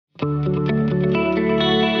Bless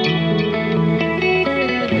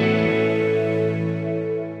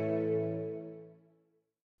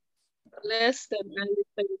them and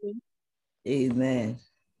defend them. Amen.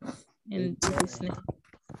 In Jesus' name.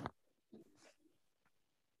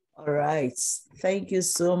 All right. Thank you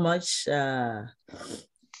so much,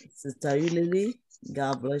 Sister Lily.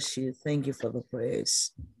 God bless you. Thank you for the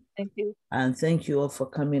prayers. Thank you. And thank you all for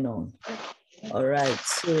coming on. All right.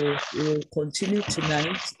 So we'll continue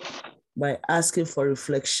tonight by asking for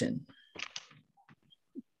reflection.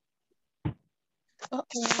 Uh-oh,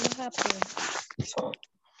 what happened?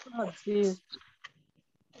 Oh, geez.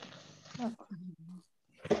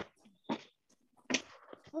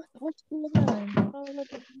 What's going on?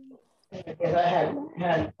 Because I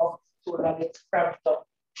had up so that it's cramped up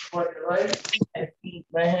for the right. I feet,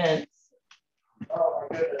 my hands. Oh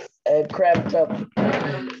my goodness. Cramped up.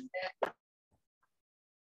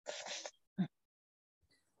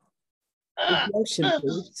 Reflection,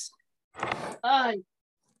 please. Hi.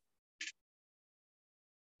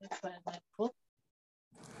 Let's find my book.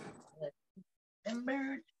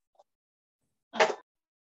 Remembered.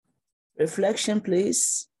 Reflection,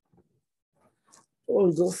 please. Who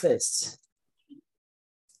will go first?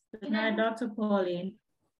 Good night, Dr. Pauline.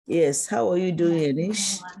 Yes, how are you doing,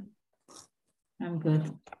 Anish? I'm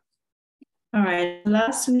good. All right,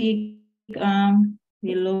 last week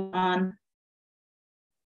we looked on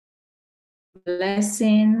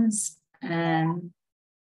blessings and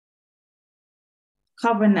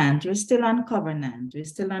covenant. We're still on covenant.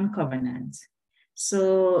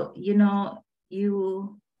 So,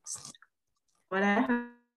 what I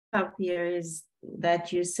have here is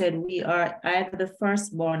that you said we are either the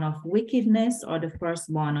firstborn of wickedness or the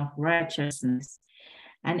firstborn of righteousness.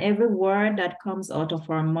 And every word that comes out of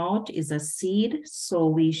our mouth is a seed, so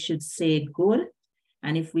we should say good.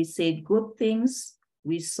 And if we say good things,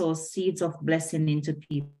 we sow seeds of blessing into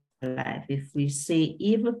people's life. If we say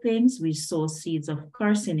evil things, we sow seeds of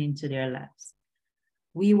cursing into their lives.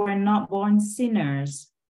 We were not born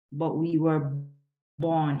sinners, but we were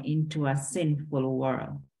born into a sinful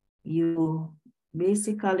world. You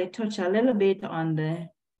basically touch a little bit on the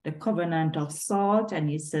covenant of salt,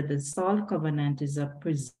 and you said the salt covenant is a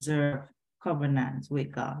preserved covenant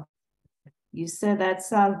with God. You said that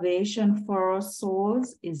salvation for our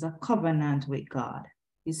souls is a covenant with God.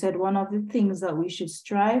 You said one of the things that we should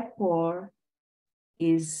strive for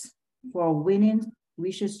is for winning.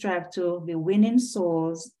 We should strive to be winning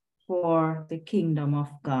souls for the kingdom of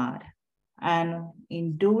God. And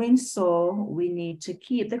in doing so, we need to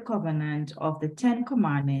keep the covenant of the 10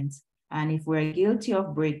 commandments. And if we're guilty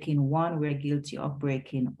of breaking one, we're guilty of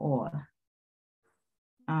breaking all.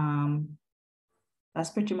 That's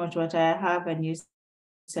pretty much what I have. And you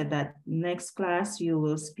said that next class, you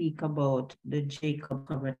will speak about the Jacob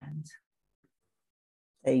covenant.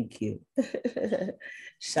 Thank you.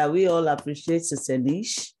 Shall we all appreciate Sister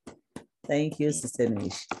Nish? Thank you, Sister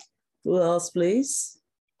Nish. Who else, please?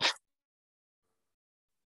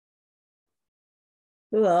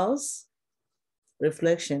 Who else?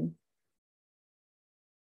 Reflection.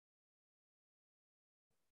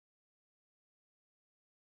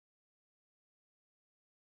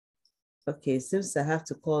 Okay, seems I have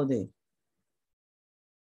to call in.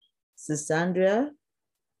 Sister Andrea?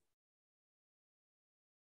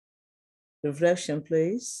 Reflection,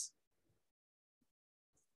 please.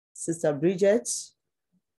 Sister Bridget?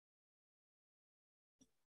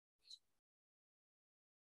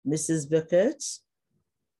 Mrs. Beckett?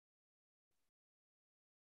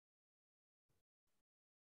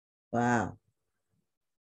 Wow.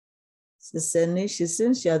 Sister Nish, it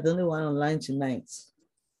seems you are the only one online tonight.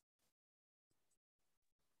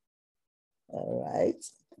 All right.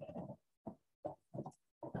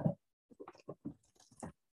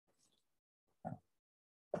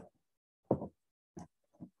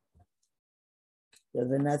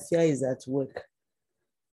 Venatia is at work.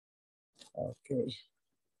 Okay.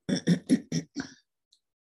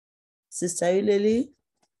 Sister Uleli,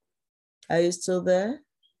 are you still there?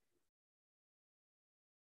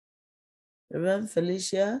 Reverend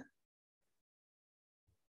Felicia,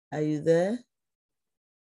 are you there?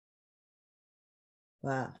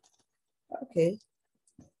 Wow. Okay.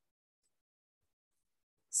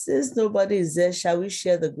 Since nobody is there, shall we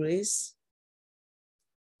share the grace?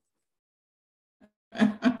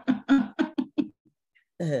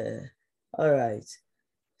 All right.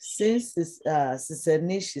 Since Sister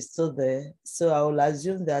Nish is still there, so I will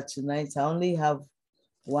assume that tonight I only have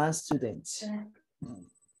one student.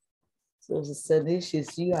 So Sister Nish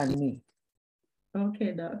is you and me.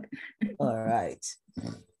 Okay, Doc. All right.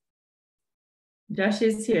 Josh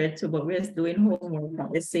is here too, but we're doing homework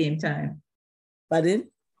at the same time. Pardon?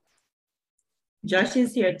 Josh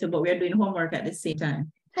is here too, but we're doing homework at the same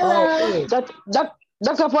time. Oh,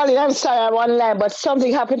 Dr. Pauline, I'm sorry I'm online, but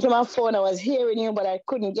something happened to my phone. I was hearing you, but I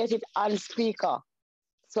couldn't get it on speaker.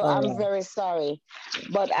 So I'm very sorry.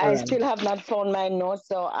 But I still have not found my notes,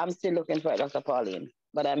 so I'm still looking for it, Dr. Pauline,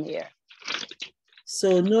 but I'm here.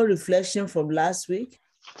 So no reflection from last week?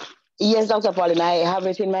 Yes, Dr. Pauline, I have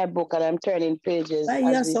it in my book and I'm turning pages. But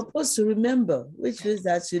you're supposed to remember, which means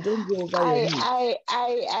that you don't go over your head.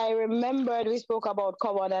 I remembered we spoke about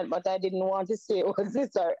covenant, but I didn't want to say what this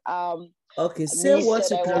okay, say what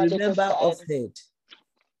you can remember off head.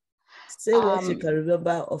 Say what you can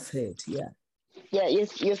remember off head, yeah. Yeah,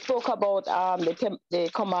 you spoke about the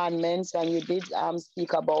commandments, and you did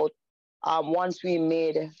speak about once we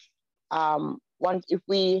made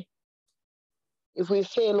if we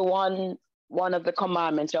fail one of the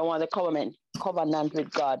commandments or one of the covenant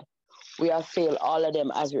with God, we have failed all of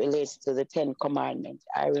them as it relates to the 10 commandments.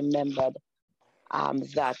 I remembered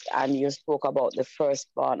that, and you spoke about the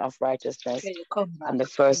firstborn of righteousness and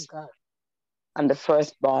the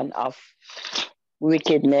firstborn of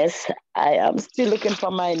wickedness. I am still looking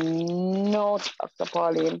for my notes, Dr.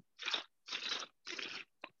 Pauline,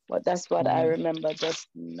 but that's what I remember just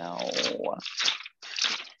now.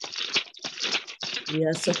 We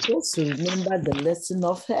are supposed to remember the lesson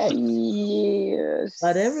of head. Yes.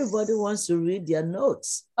 But everybody wants to read their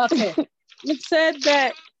notes. Okay. You said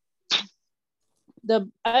that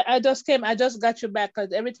I just got you back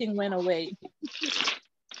because everything went away.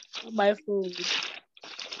 My food.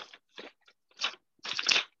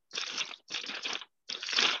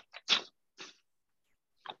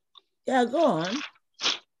 Yeah, go on.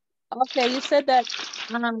 Okay, you said that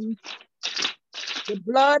the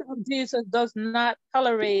blood of Jesus does not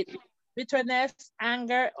tolerate bitterness,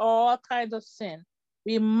 anger, or all kinds of sin.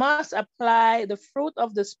 We must apply the fruit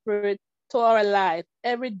of the Spirit to our life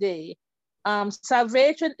every day.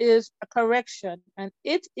 Salvation is a correction, and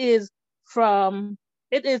it is found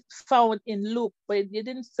in Luke, but you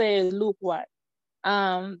didn't say Luke what.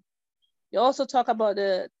 You also talk about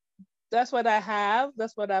that's what I have,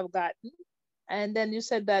 that's what I've gotten. And then you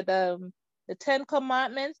said that the 10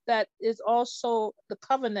 commandments, that is also the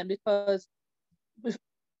covenant, because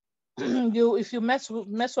if you mess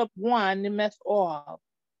up one, you mess all.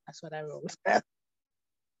 That's what I wrote.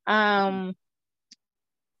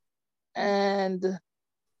 And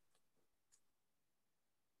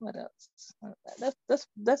what else?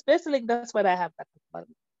 That's basically what I have.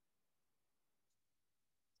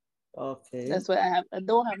 Okay. That's what I have. I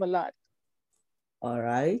don't have a lot. All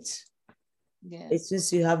right. Yeah. It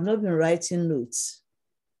means you have not been writing notes.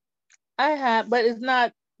 I have, but it's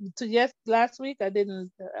not last week I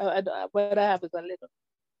didn't. What I have is a little.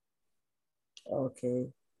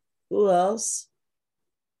 Okay. Who else?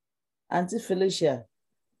 Auntie Felicia.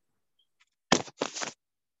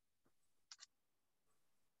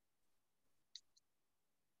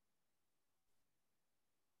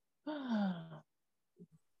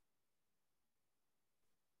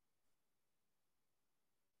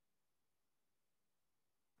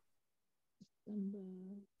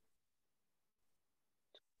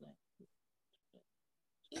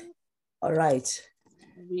 All right.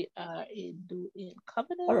 We are doing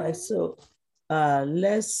covenant. All right, so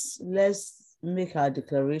let's make our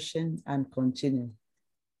declaration and continue.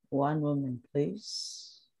 One moment,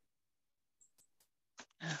 please.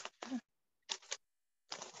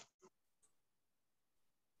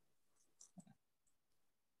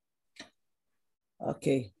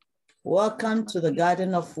 Okay. Welcome to the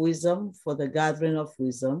Garden of Wisdom for the Gathering of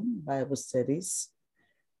Wisdom Bible Studies.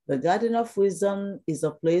 The Garden of Wisdom is a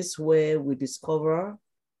place where we discover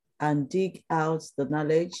and dig out the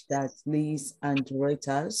knowledge that leads and directs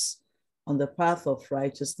us on the path of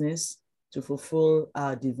righteousness to fulfill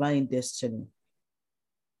our divine destiny.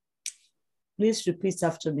 Please repeat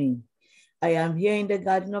after me. I am here in the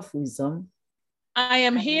Garden of Wisdom. I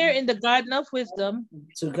am here in the Garden of Wisdom.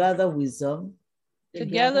 To gather wisdom.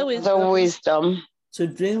 Together with wisdom. To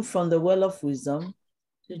drink from the well of wisdom.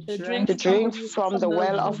 To drink from the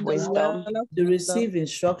well of wisdom. To receive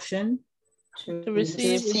instruction. To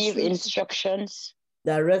receive instructions.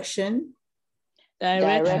 Directions.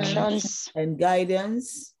 And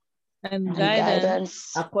guidance.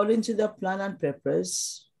 According to the plan and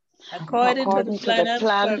purpose. According to the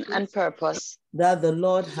plan and purpose. That the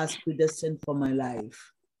Lord has predestined for my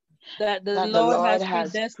life. That the Lord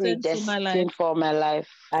has predestined for my life.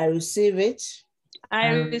 I receive it.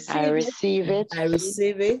 I receive it. I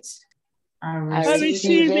receive it. I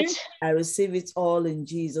receive it. I receive it all in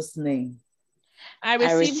Jesus' name. I I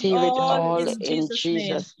receive it receive it all all in in Jesus' name.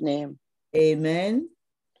 Jesus' name. Amen.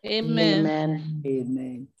 Amen. Amen.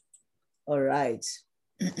 Amen. All right.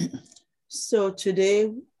 So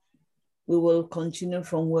today we will continue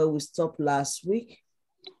from where we stopped last week.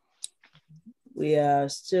 We are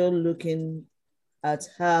still looking at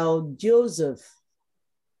how Joseph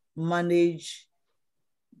managed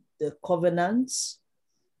the covenants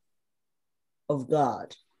of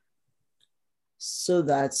God so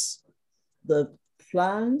that the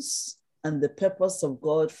plans and the purpose of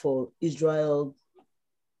God for Israel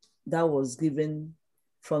that was given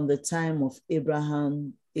from the time of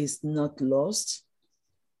Abraham is not lost,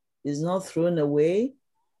 is not thrown away,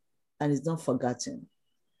 and is not forgotten.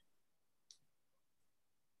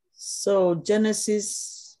 So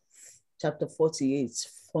Genesis chapter 48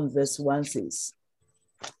 from verse 1 says,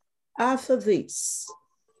 after this,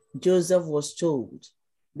 Joseph was told,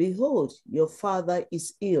 behold, your father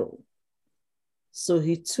is ill. So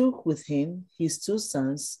he took with him his two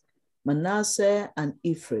sons, Manasseh and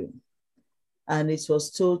Ephraim. And it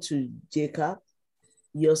was told to Jacob,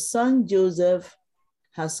 your son Joseph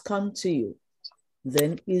has come to you.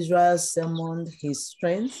 Then Israel summoned his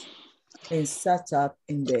strength and sat up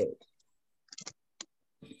in bed.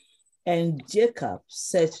 And Jacob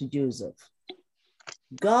said to Joseph,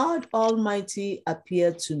 God Almighty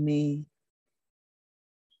appeared to me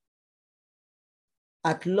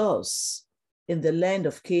at Luz in the land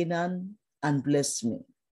of Canaan and blessed me,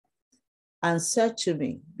 and said to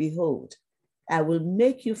me, behold, I will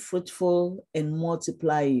make you fruitful and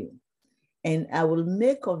multiply you, and I will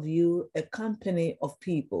make of you a company of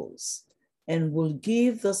peoples, and will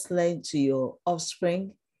give this land to your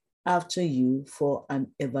offspring after you for an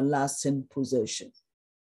everlasting possession.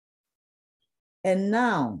 And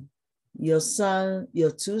now your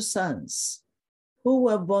two sons, who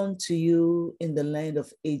were born to you in the land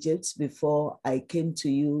of Egypt before I came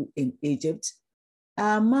to you in Egypt,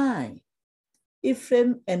 are mine.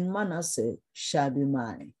 Ephraim and Manasseh shall be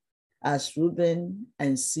mine, as Reuben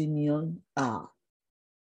and Simeon are.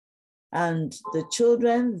 And the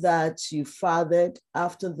children that you fathered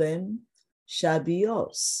after them shall be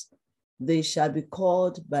yours. They shall be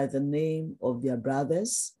called by the name of their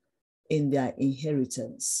brothers in their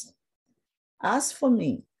inheritance. As for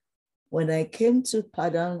me, when I came to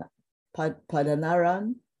Padanaram,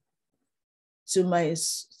 to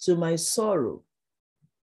my sorrow,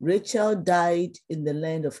 Rachel died in the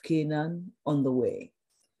land of Canaan on the way,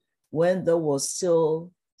 when there was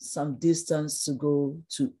still some distance to go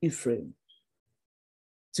to Ephrath,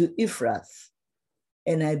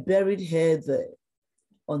 and I buried her there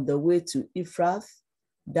on the way to Ephrath,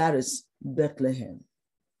 that is Bethlehem.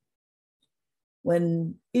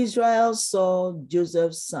 When Israel saw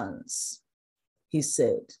Joseph's sons, he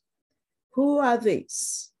said, who are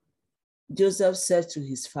these? Joseph said to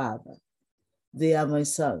his father, they are my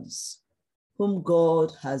sons, whom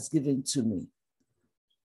God has given to me,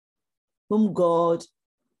 whom God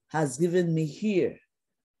has given me here.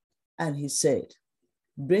 And he said,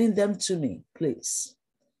 bring them to me, please,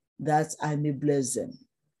 that I may bless them.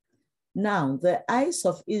 Now the eyes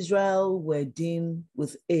of Israel were dim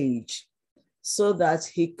with age, so that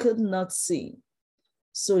he could not see.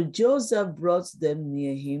 So Joseph brought them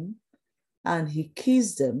near him, and he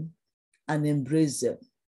kissed them and embraced them.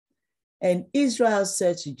 And Israel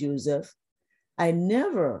said to Joseph, I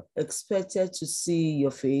never expected to see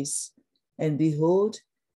your face, and behold,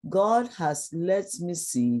 God has let me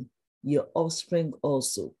see your offspring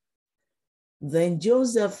also. Then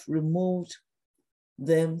Joseph removed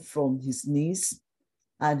them from his knees,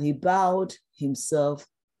 and he bowed himself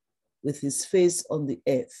with his face on the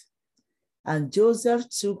earth. And Joseph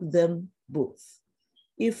took them both,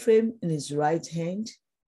 Ephraim in his right hand,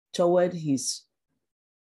 toward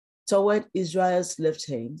Israel's left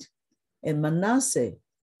hand, and Manasseh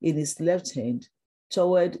in his left hand,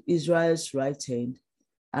 toward Israel's right hand,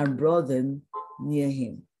 and brought them near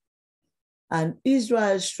him. And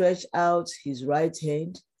Israel stretched out his right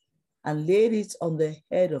hand and laid it on the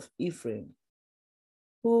head of Ephraim,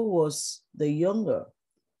 who was the younger,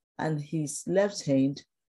 and his left hand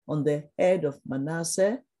on the head of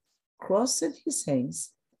Manasseh, crossing his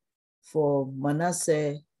hands, for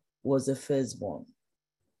Manasseh was the firstborn.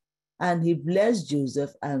 And he blessed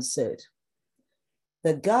Joseph and said,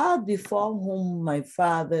 the God before whom my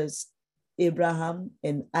fathers Abraham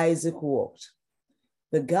and Isaac walked,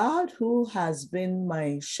 the God who has been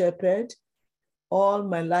my shepherd all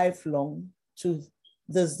my life long to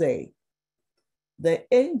this day, the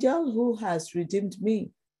angel who has redeemed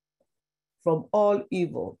me from all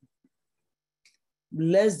evil,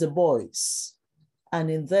 bless the boys, and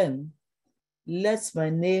in them let my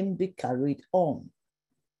name be carried on,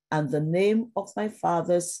 and the name of my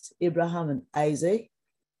fathers Abraham and Isaac,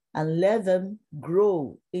 and let them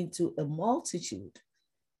grow into a multitude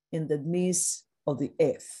in the midst of the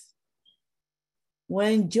earth.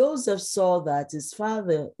 When Joseph saw that his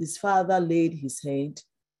father laid his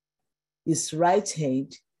right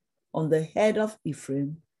hand on the head of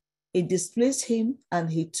Ephraim, it displeased him, and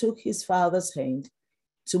he took his father's hand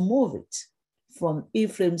to move it from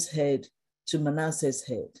Ephraim's head to Manasseh's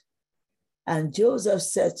head. And Joseph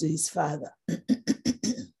said to his father,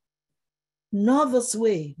 "Not this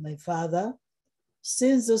way, my father,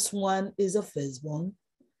 since this one is a firstborn,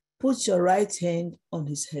 put your right hand on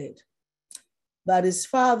his head." But his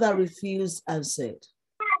father refused and said,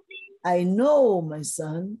 "I know, my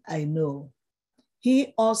son, I know.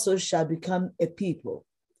 He also shall become a people,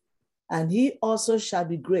 and he also shall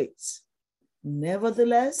be great.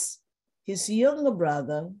 Nevertheless, his younger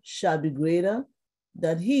brother shall be greater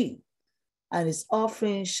than he, and his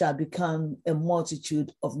offspring shall become a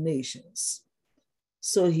multitude of nations."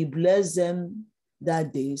 So he blessed them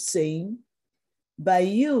that day, saying, "By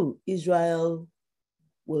you, Israel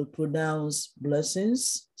will pronounce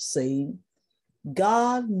blessings, saying,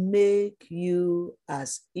 God make you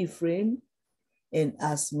as Ephraim and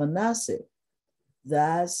as Manasseh."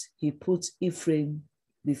 Thus he put Ephraim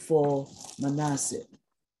before Manasseh.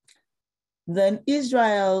 Then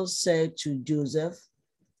Israel said to Joseph,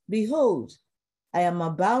 "Behold, I am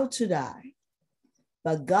about to die,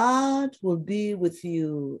 but God will be with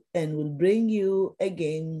you and will bring you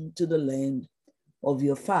again to the land of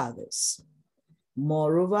your fathers.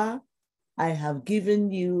 Moreover, I have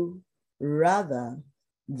given you rather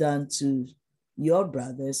than to your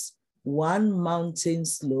brothers one mountain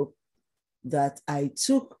slope that I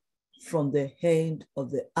took from the hand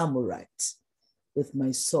of the Amorites with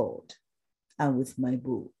my sword and with my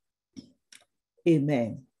bow."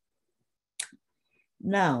 Amen.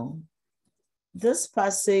 Now, this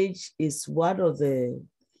passage is one of the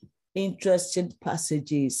interesting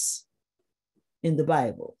passages in the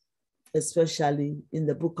Bible, especially in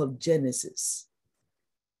the book of Genesis,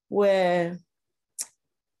 where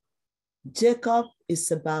Jacob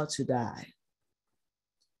is about to die.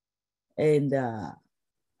 And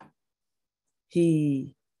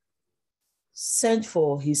he sent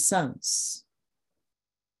for his sons.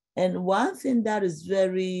 And one thing that is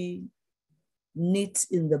very neat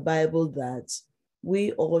in the Bible that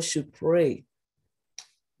we all should pray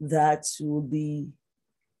that will be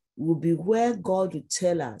where God will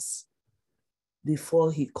tell us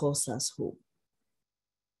before he calls us home.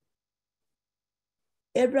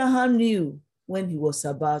 Abraham knew when he was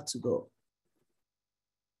about to go.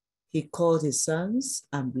 He called his sons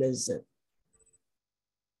and blessed them.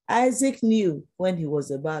 Isaac knew when he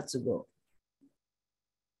was about to go.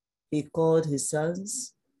 He called his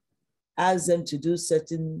sons, asked them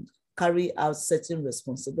to carry out certain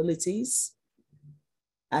responsibilities,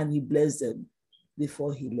 and he blessed them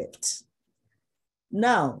before he left.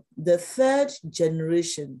 Now, the third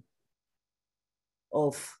generation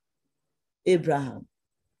of Abraham.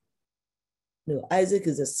 No, Isaac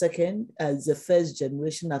is the first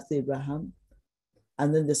generation after Abraham.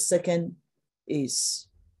 And then the second is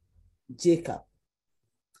Jacob.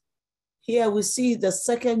 Here we see the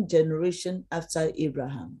second generation after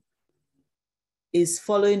Abraham is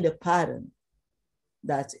following the pattern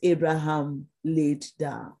that Abraham laid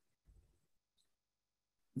down.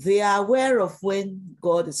 They are aware of when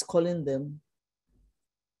God is calling them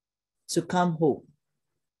to come home,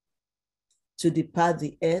 to depart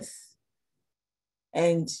the earth,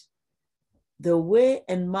 and the way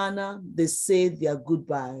and manner they say their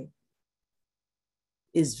goodbye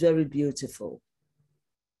is very beautiful.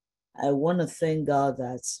 I want to thank God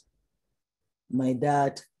that my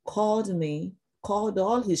dad called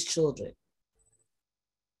all his children,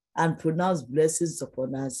 and pronounced blessings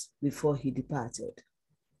upon us before he departed.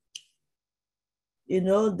 You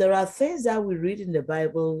know, there are things that we read in the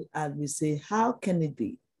Bible and we say, how can it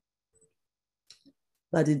be?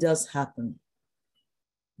 But it does happen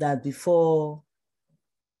that before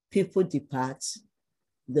people depart,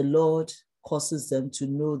 the Lord causes them to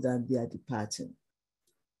know that they are departing.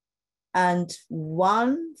 And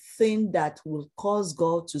one thing that will cause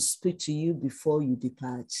God to speak to you before you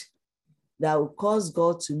depart, that will cause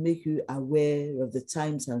God to make you aware of the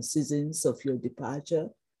times and seasons of your departure,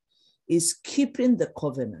 is keeping the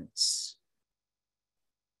covenants.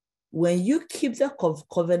 When you keep the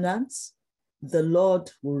covenants, the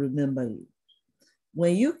Lord will remember you.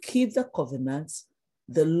 When you keep the covenants,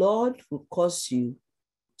 the Lord will cause you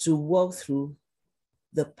to walk through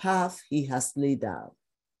the path he has laid out.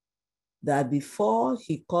 that before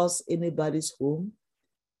he calls anybody's home,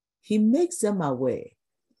 he makes them aware,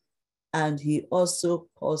 and he also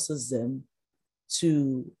causes them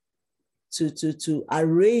to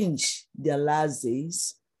arrange their last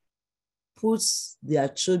days, puts their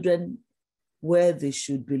children where they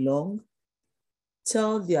should belong,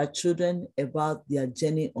 tell their children about their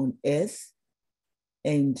journey on earth,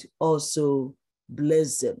 and also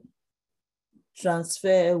bless them.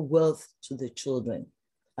 Transfer wealth to the children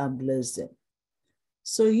and bless them.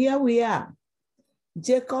 So here we are.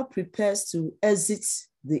 Jacob prepares to exit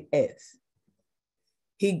the earth.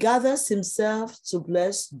 He gathers himself to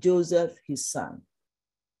bless Joseph, his son.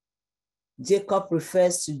 Jacob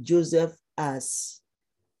refers to Joseph's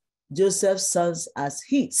sons as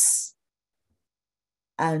his.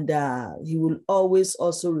 And he will always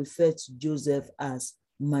also refer to Joseph as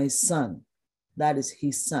my son. That is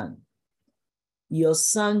his son. Your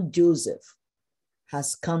son Joseph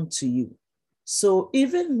has come to you. So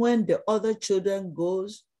even when the other children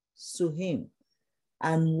goes to him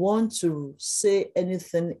and want to say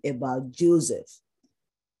anything about Joseph,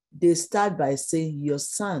 they start by saying, your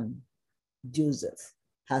son Joseph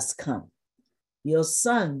has come. Your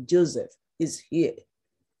son Joseph is here.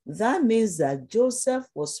 That means that Joseph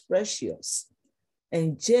was precious,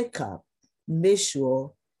 and Jacob made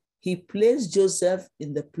sure he placed Joseph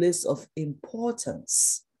in the place of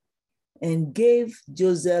importance and gave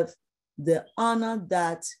Joseph the honor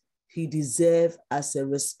that he deserved as a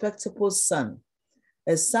respectable son,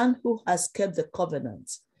 a son who has kept the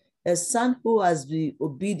covenant, a son who has been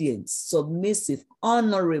obedient, submissive,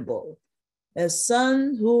 honorable, a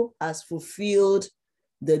son who has fulfilled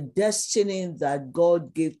the destiny that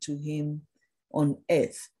God gave to him on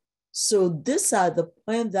earth. So these are the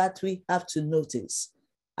points that we have to notice.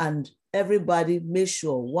 And everybody make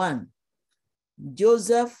sure, one,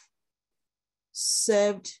 Joseph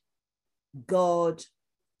served God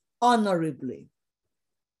honorably.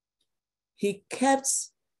 He kept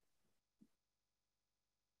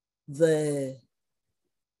the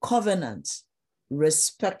covenant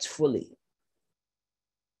respectfully.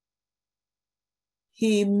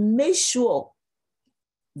 He made sure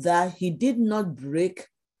that he did not break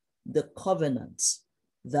the covenant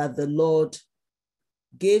that the Lord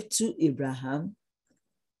gave to Abraham,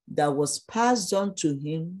 that was passed on to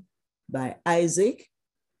him by Isaac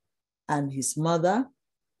and his mother,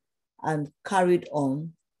 and carried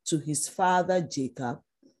on to his father Jacob.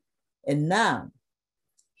 And now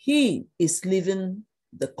he is living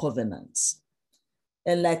the covenant.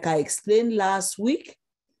 And like I explained last week,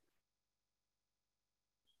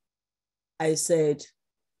 I said,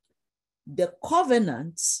 the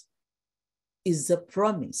covenant is the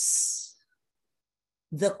promise.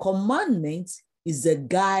 The commandment is a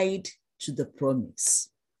guide to the promise.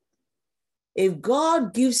 If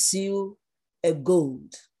God gives you a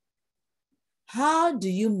gold, how do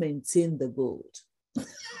you maintain the gold?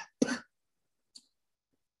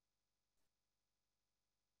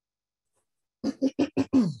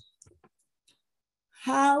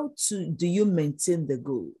 Do you maintain the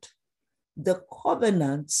gold? The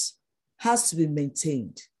covenant has to be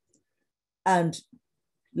maintained. And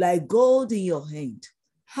like gold in your hand,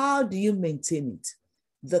 how do you maintain it?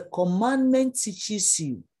 The commandment teaches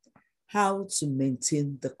you how to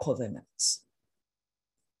maintain the covenant.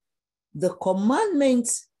 The commandment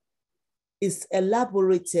is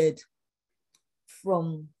elaborated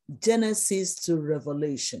from Genesis to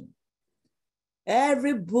Revelation.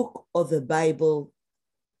 Every book of the Bible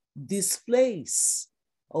displays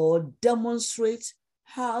or demonstrates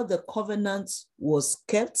how the covenant was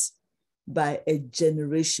kept by a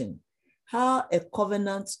generation, how a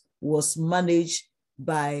covenant was managed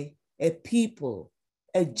by a people,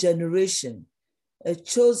 a generation, a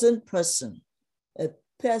chosen person, a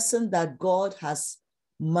person that God has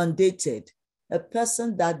mandated, a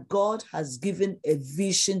person that God has given a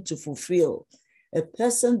vision to fulfill, a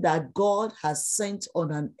person that God has sent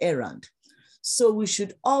on an errand. So we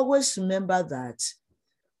should always remember that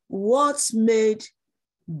what made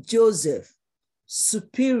Joseph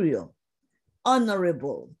superior,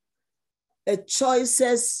 honorable, a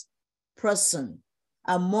choicest person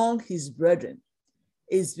among his brethren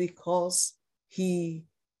is because he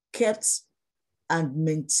kept and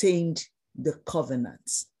maintained the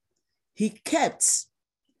covenant. He kept,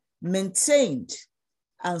 maintained,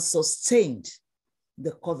 and sustained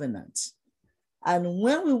the covenant. And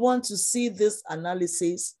when we want to see this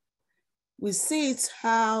analysis, we see it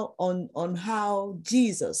on how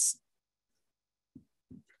Jesus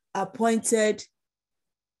appointed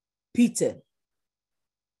Peter.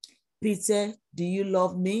 Peter, do you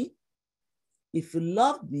love me? If you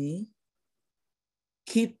love me,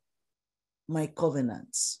 keep my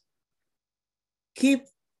covenants. Keep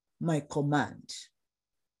my command.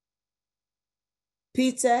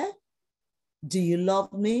 Peter, do you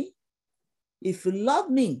love me? If you love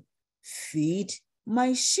me, feed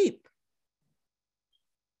my sheep.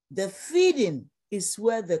 The feeding is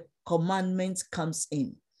where the commandment comes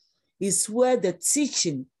in. It's where the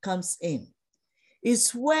teaching comes in.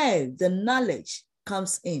 It's where the knowledge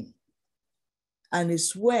comes in. And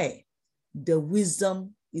it's where the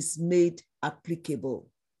wisdom is made applicable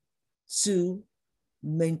to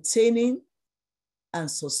maintaining and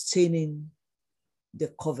sustaining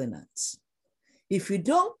the covenant. If you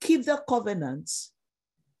don't keep the covenant,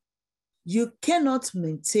 you cannot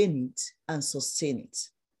maintain it and sustain it.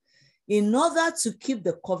 In order to keep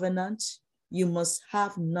the covenant, you must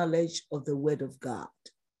have knowledge of the word of God.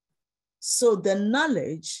 So the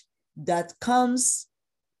knowledge that comes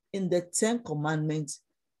in the 10 Commandments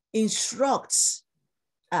instructs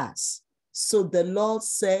us. So the Lord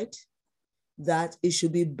said that it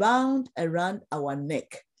should be bound around our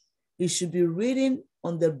neck. It should be written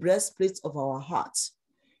on the breastplate of our hearts.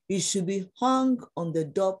 It should be hung on the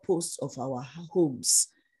doorposts of our homes.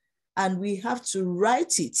 And we have to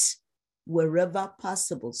write it wherever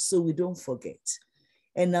possible so we don't forget.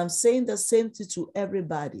 And I'm saying the same thing to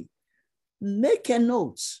everybody. Make a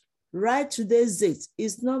note. Write today's date.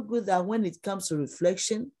 It's not good that when it comes to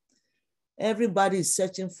reflection, everybody is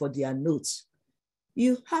searching for their notes.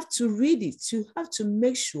 You have to read it. You have to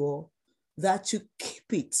make sure that you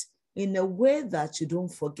keep it in a way that you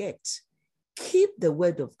don't forget. Keep the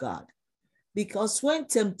word of God. Because when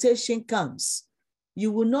temptation comes,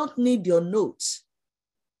 you will not need your notes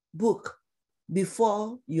book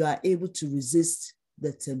before you are able to resist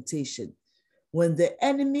the temptation. When the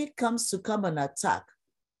enemy comes to come and attack,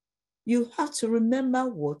 you have to remember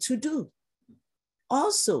what to do.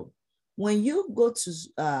 Also, when you go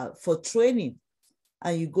to for training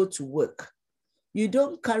and you go to work, you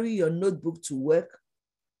don't carry your notebook to work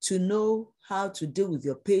to know how to deal with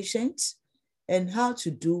your patients and how to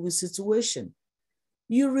deal with situation.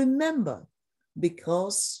 You remember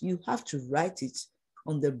because you have to write it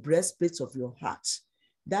on the breastplate of your heart.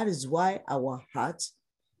 That is why our heart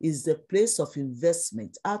is the place of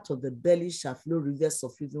investment. Out of the belly shall flow rivers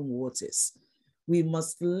of living waters. We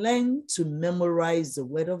must learn to memorize the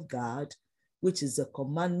word of God, which is the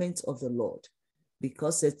commandment of the Lord,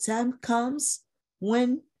 because a time comes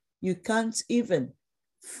when you can't even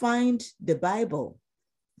find the Bible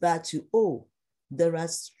that you owe.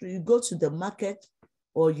 You go to the market,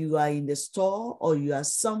 or you are in the store, or you are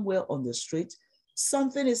somewhere on the street,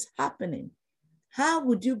 something is happening. How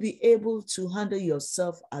would you be able to handle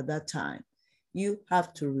yourself at that time? You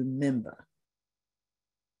have to remember.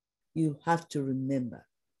 You have to remember.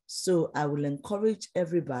 So I will encourage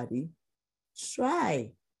everybody,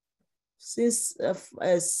 try. Since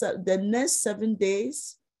the next 7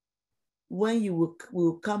 days, when you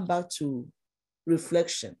will come back to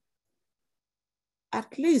reflection,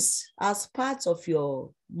 at least as part of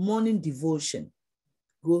your morning devotion,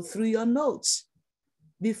 go through your notes.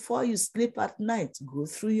 Before you sleep at night, go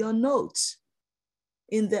through your notes.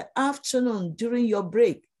 In the afternoon, during your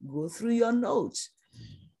break, go through your notes.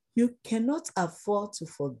 You cannot afford to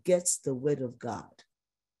forget the word of God.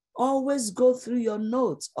 Always go through your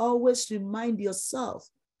notes. Always remind yourself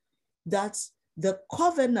that the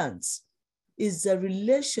covenant is the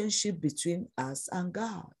relationship between us and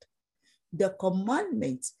God. The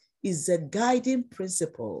commandment is the guiding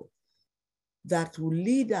principle that will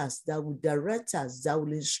lead us, that will direct us, that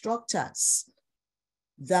will instruct us,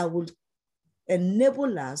 that will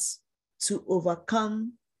enable us to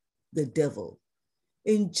overcome the devil.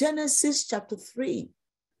 In Genesis chapter 3,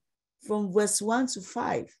 from verse 1 to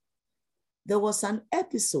 5, there was an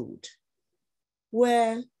episode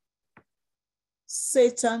where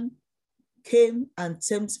Satan came and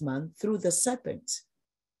tempted man through the serpent.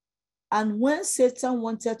 And when Satan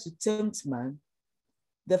wanted to tempt man,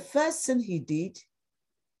 the first thing he did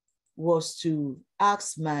was to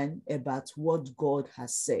ask man about what God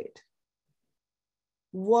has said.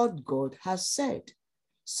 What God has said.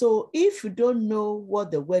 So if you don't know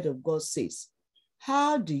what the word of God says,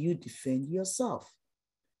 how do you defend yourself?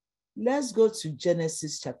 Let's go to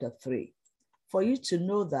Genesis chapter 3 for you to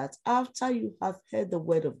know that after you have heard the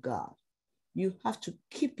word of God, you have to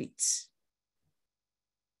keep it.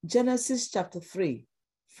 Genesis chapter 3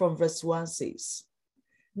 from verse 1 says,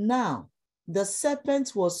 "Now the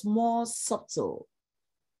serpent was more subtle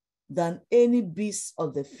than any beast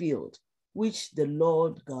of the field which the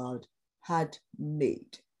Lord God had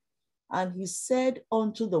made. And he said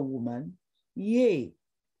unto the woman, Yea,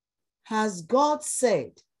 has God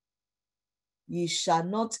said, ye shall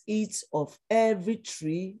not eat of every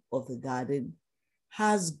tree of the garden.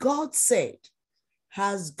 Has God said?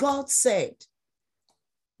 Has God said?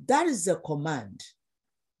 That is the command.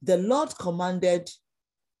 The Lord commanded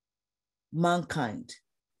mankind,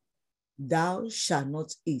 thou shalt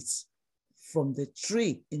not eat from the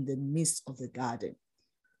tree in the midst of the garden.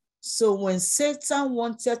 So when Satan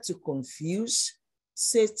wanted to confuse,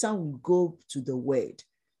 Satan will go to the word.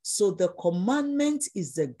 So the commandment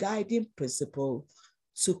is the guiding principle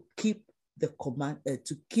to keep the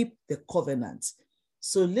to keep the covenant.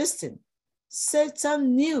 So listen,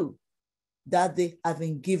 Satan knew that they have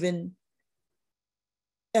been given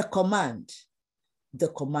a command, the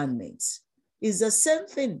commandments. It's the same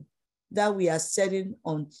thing that we are studying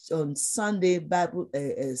on Sunday Bible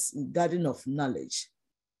Garden of Knowledge,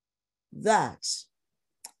 that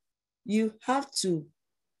you have to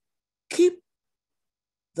keep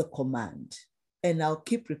the command. And I'll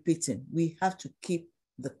keep repeating, we have to keep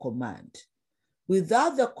the command.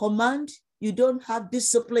 Without the command, you don't have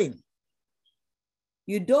discipline.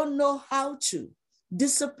 You don't know how to.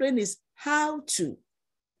 Discipline is how to.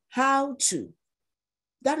 How to.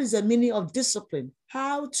 That is the meaning of discipline.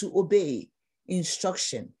 How to obey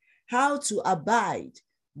instruction. How to abide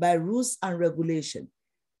by rules and regulation.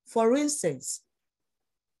 For instance,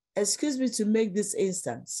 excuse me to make this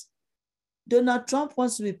instance, Donald Trump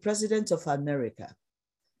wants to be president of America.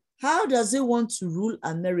 How does he want to rule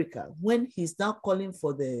America when he's now calling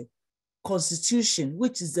for the Constitution,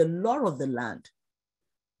 which is the law of the land,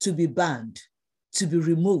 to be banned, to be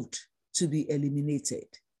removed, to be eliminated?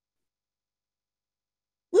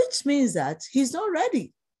 Which means that he's not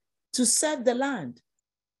ready to serve the land.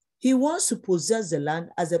 He wants to possess the land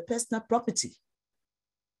as a personal property.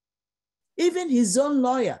 Even his own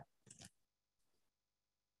lawyer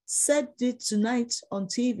said it tonight on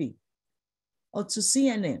TV or to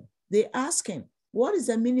CNN. They asked him, what is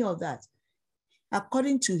the meaning of that?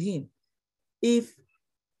 According to him, if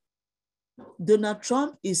Donald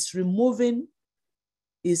Trump is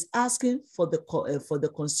asking for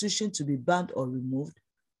the Constitution to be banned or removed,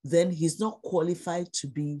 then he's not qualified to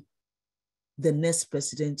be the next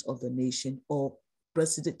president of the nation or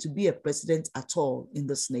to be a president at all in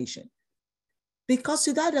this nation. Because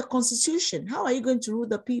without a constitution, how are you going to rule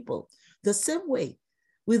the people? The same way,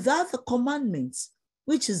 without the commandments,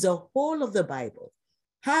 which is the whole of the Bible,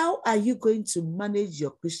 how are you going to manage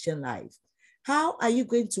your Christian life? How are you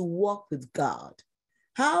going to walk with God?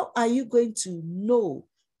 How are you going to know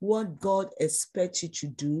what God expects you to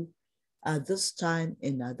do at this time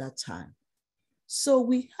and at that time? So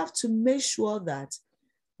we have to make sure that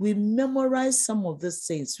we memorize some of these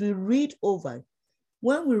things. We read over.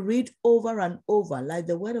 When we read over and over, like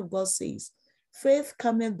the word of God says, faith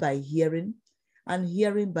cometh by hearing, and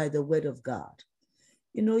hearing by the word of God.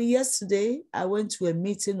 You know, yesterday I went to a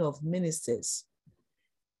meeting of ministers,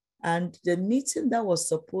 and the meeting that was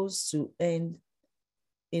supposed to end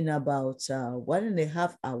in about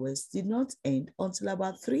 1.5 hours did not end until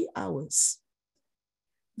about 3 hours,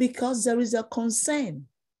 because there is a concern.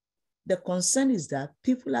 The concern is that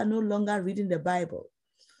people are no longer reading the Bible.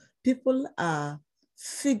 People are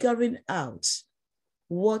figuring out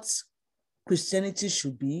what Christianity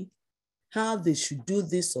should be, how they should do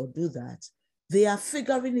this or do that. They are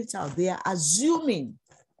figuring it out. They are assuming.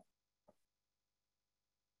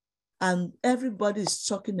 And everybody is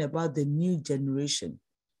talking about the new generation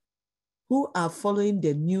who are following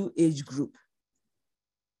the new age group.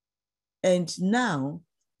 And now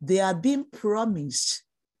they are being promised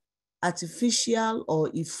artificial or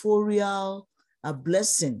euphorial a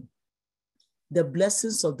blessing, the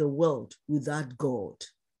blessings of the world without God.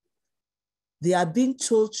 They are being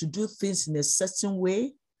told to do things in a certain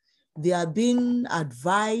way. They are being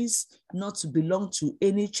advised not to belong to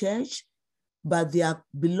any church, but they are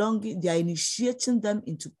initiating them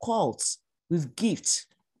into cults with gifts.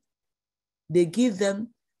 They give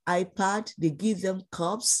them iPad, they give them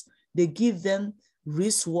cups, they give them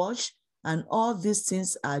wristwatch, and all these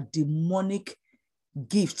things are demonic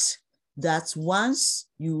gifts that once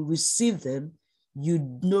you receive them,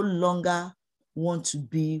 you no longer want to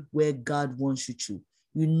be where God wants you to.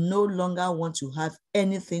 You no longer want to have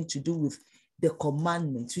anything to do with the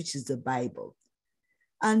commandments, which is the Bible.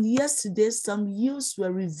 And yesterday, some youths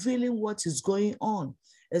were revealing what is going on,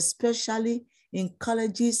 especially in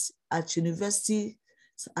colleges, at universities,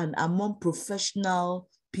 and among professional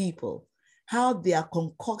people, how they are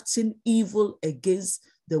concocting evil against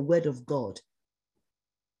the word of God.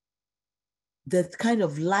 The kind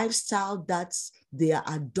of lifestyle that they are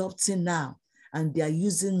adopting now, and they are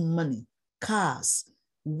using money, cars,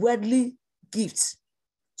 worldly gifts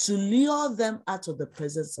to lure them out of the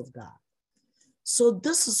presence of God. So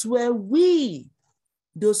this is where we,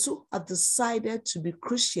 those who have decided to be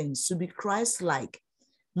Christians, to be Christ-like,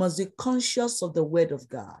 must be conscious of the word of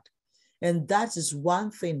God. And that is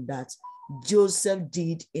one thing that Joseph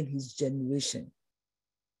did in his generation.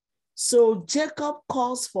 So Jacob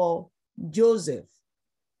calls for Joseph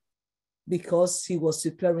because he was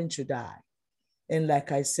preparing to die. And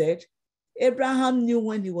like I said, Abraham knew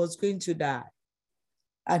when he was going to die,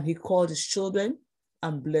 and he called his children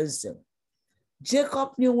and blessed them.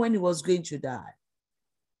 Jacob knew when he was going to die,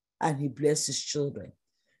 and he blessed his children.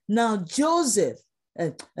 Now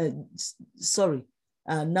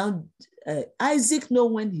Isaac knew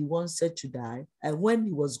when he wanted to die and when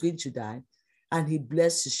he was going to die, and he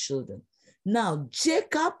blessed his children. Now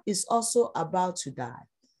Jacob is also about to die,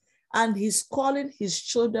 and he's calling his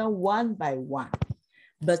children one by one.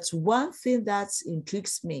 But one thing that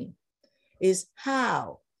intrigues me is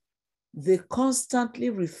how they constantly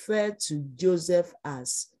refer to Joseph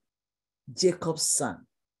as Jacob's son.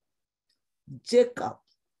 Jacob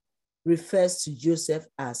refers to Joseph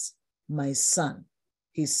as my son,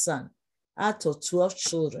 his son. Out of 12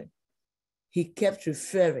 children, he kept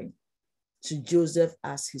referring to Joseph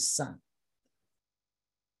as his son.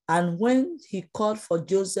 And when he called for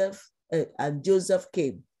Joseph and Joseph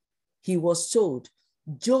came, he was told,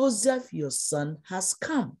 Joseph, your son, has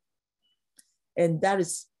come. And that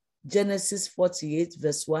is Genesis 48,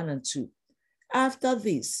 verse 1 and 2. After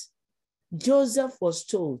this, Joseph was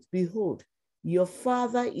told, behold, your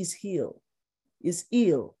father is ill.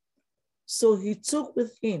 So he took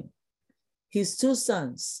with him his two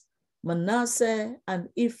sons, Manasseh and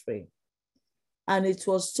Ephraim. And it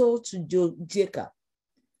was told to Jacob,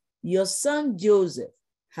 your son Joseph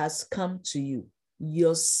has come to you.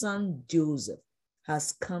 Your son Joseph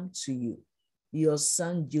has come to you. Your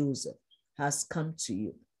son Joseph has come to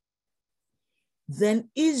you. Then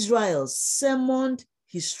Israel summoned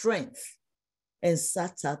his strength and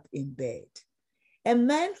sat up in bed. A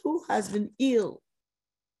man who has been ill,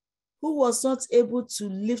 who was not able to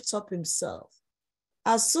lift up himself,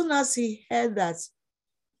 as soon as he heard that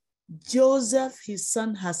Joseph, his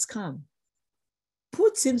son, has come,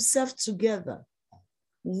 put himself together,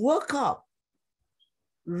 woke up,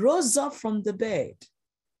 rose up from the bed.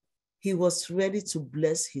 He was ready to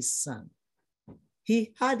bless his son.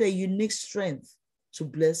 He had a unique strength to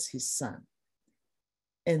bless his son.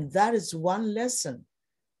 And that is one lesson,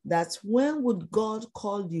 that when would God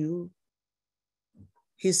call you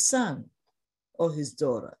his son or his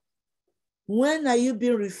daughter? When are you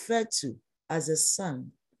being referred to as a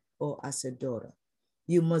son or as a daughter?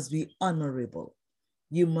 You must be honorable.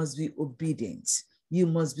 You must be obedient. You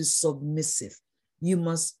must be submissive. You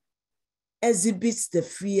must exhibit the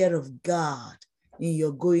fear of God in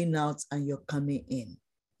your going out and your coming in.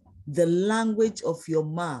 The language of your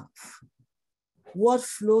mouth, what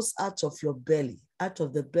flows out of your belly, out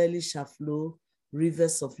of the belly shall flow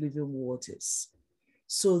rivers of living waters.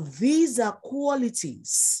 So these are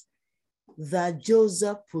qualities that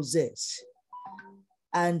Joseph possessed.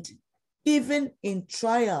 And even in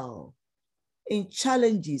trial, in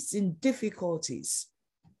challenges, in difficulties,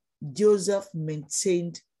 Joseph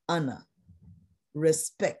maintained honor,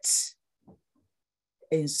 respect.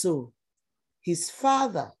 And so his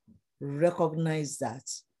father recognized that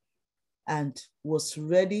and was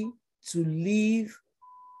ready to live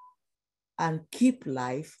and keep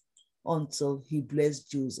life until he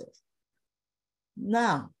blessed Joseph.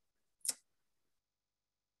 Now,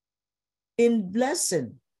 in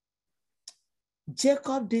blessing,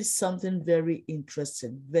 Jacob did something very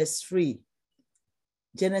interesting. Verse 3,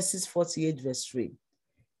 Genesis 48, verse 3.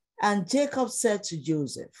 And Jacob said to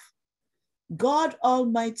Joseph, God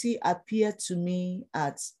Almighty appeared to me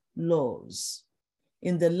at Luz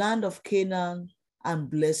in the land of Canaan and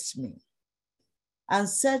blessed me, and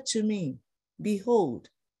said to me, behold,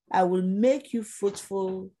 I will make you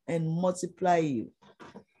fruitful and multiply you,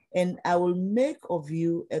 and I will make of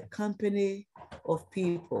you a company of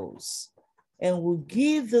peoples, and will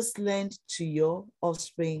give this land to your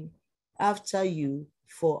offspring after you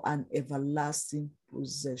for an everlasting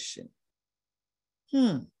possession.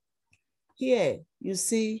 Here, you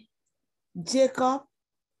see, Jacob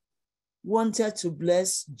wanted to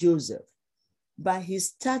bless Joseph, but he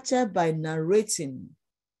started by narrating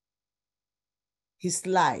his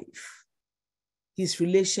life, his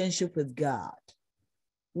relationship with God,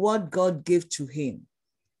 what God gave to him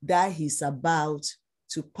that he's about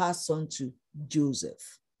to pass on to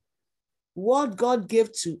Joseph. What God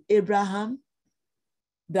gave to Abraham,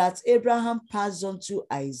 that Abraham passed on to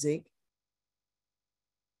Isaac,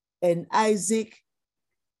 and Isaac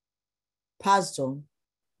passed on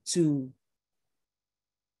to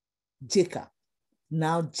Jacob.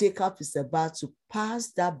 Now Jacob is about to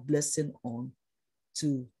pass that blessing on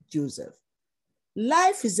to Joseph.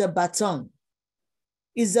 Life is a baton,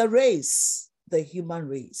 is a race, the human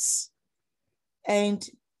race. And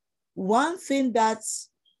one thing that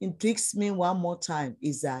intrigues me one more time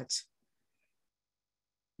is that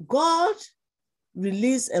God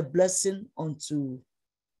released a blessing unto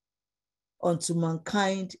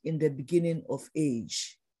mankind in the beginning of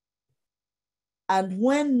age. And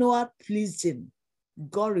when Noah pleased him,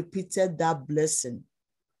 God repeated that blessing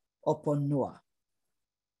upon Noah.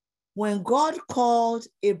 When God called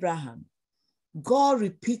Abraham, God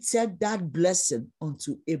repeated that blessing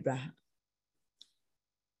unto Abraham.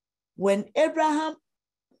 When Abraham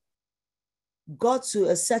got to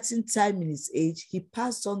a certain time in his age, he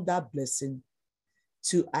passed on that blessing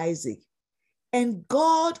to Isaac. And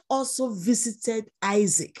God also visited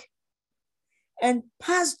Isaac and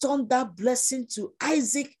passed on that blessing to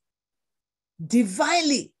Isaac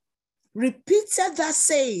divinely, repeated that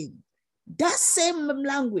saying, that same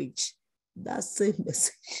language, that same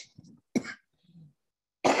message.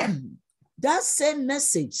 That same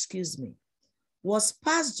message, was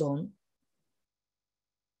passed on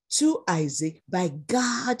to Isaac by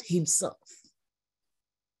God himself.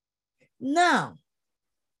 Now,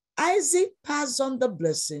 Isaac passed on the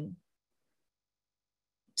blessing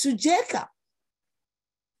to Jacob.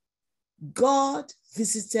 God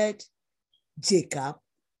visited Jacob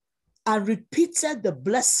and repeated the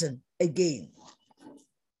blessing again.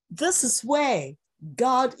 This is where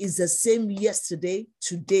God is the same yesterday,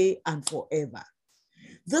 today, and forever.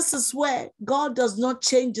 This is where God does not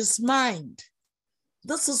change his mind.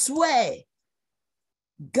 This is where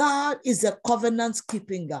God is a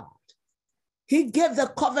covenant-keeping God. He gave the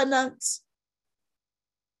covenant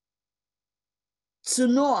to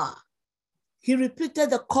Noah. He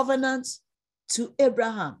repeated the covenant to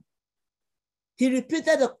Abraham. He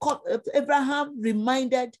repeated Abraham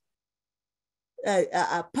reminded,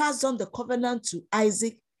 passed on the covenant to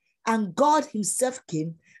Isaac, and God himself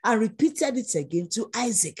came and repeated it again to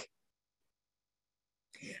Isaac.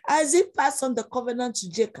 Isaac passed on the covenant to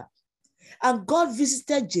Jacob, and God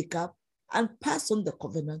visited Jacob and passed on the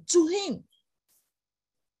covenant to him.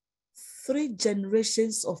 3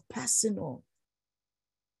 generations of passing on.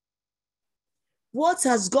 What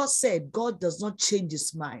has God said? God does not change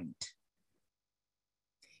his mind.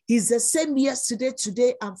 He's the same yesterday,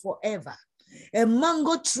 today, and forever. A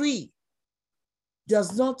mango tree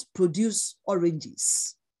does not produce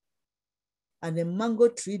oranges, and a mango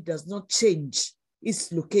tree does not change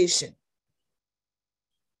its location.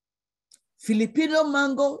 Filipino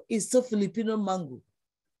mango is still Filipino mango.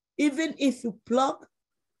 Even if you pluck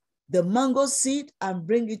the mango seed and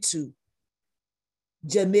bring it to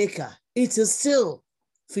Jamaica, it is still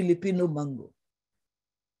Filipino mango.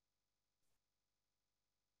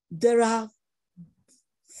 There are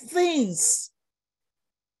things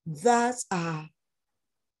that are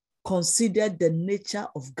considered the nature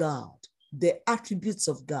of God, the attributes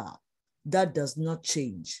of God, that does not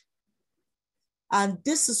change. And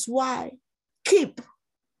this is why keep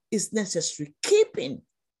is necessary. Keeping,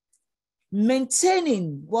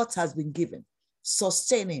 maintaining what has been given,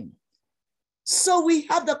 sustaining. So we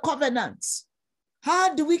have the covenants.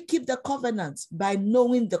 How do we keep the covenants? By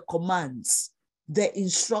knowing the commands, the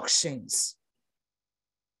instructions,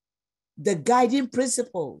 the guiding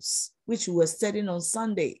principles, which we were studying on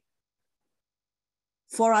Sunday.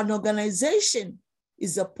 For an organization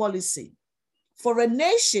is a policy. For a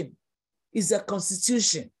nation is a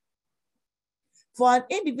constitution. For an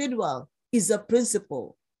individual is a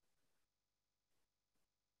principle.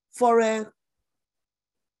 For a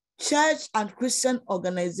church and Christian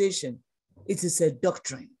organization, it is a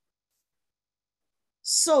doctrine.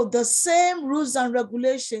 So the same rules and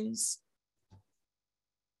regulations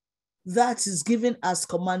that is given as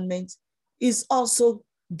commandment is also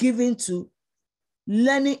given to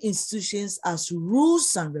learning institutions as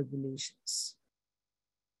rules and regulations.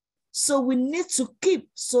 So we need to keep.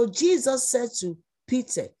 So Jesus said to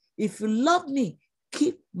Peter, if you love me,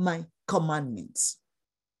 keep my commandments.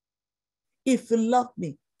 If you love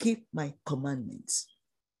me, keep my commandments.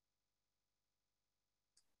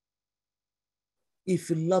 If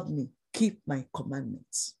you love me, keep my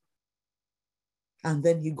commandments. And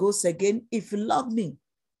then he goes again, if you love me,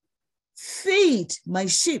 feed my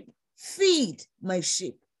sheep, feed my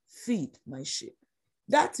sheep, feed my sheep.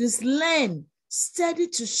 That is learn, study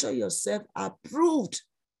to show yourself approved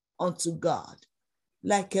unto God,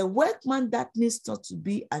 like a workman that needs not to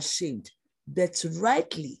be ashamed, but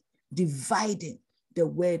rightly dividing the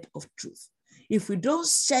word of truth. If we don't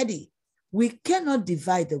study, we cannot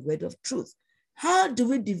divide the word of truth. How do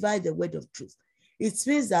we divide the word of truth? It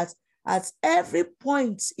means that at every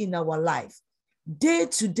point in our life,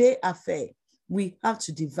 day-to-day affair, we have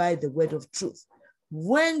to divide the word of truth.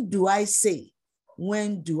 When do I say?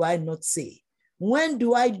 When do I not say? When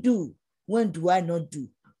do I do? When do I not do?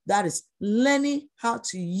 That is learning how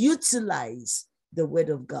to utilize the word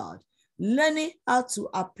of God, learning how to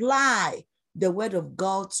apply the word of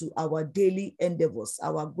God to our daily endeavors,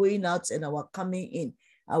 our going out and our coming in,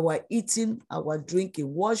 our eating, our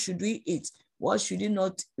drinking. What should we eat? What should we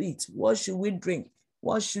not eat? What should we drink?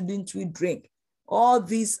 What shouldn't we drink? All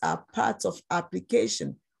these are parts of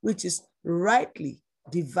application, which is rightly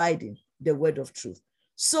dividing the word of truth.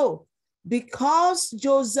 So, because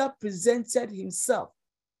Joseph presented himself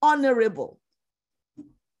honorable,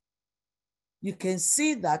 you can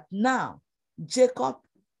see that now Jacob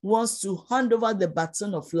wants to hand over the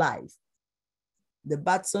baton of life, the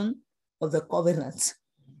baton of the covenant.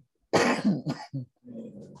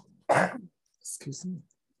 Excuse me.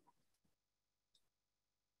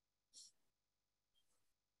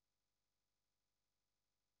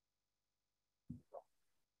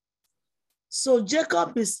 So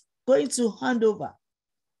Jacob is going to hand over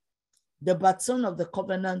the baton of the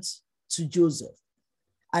covenant to Joseph.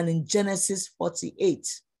 And in Genesis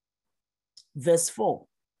 48, verse 4,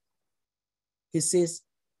 he says,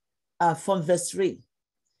 from verse 3,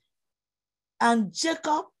 and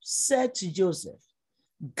Jacob said to Joseph,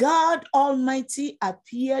 God Almighty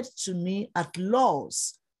appeared to me at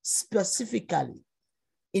Luz, specifically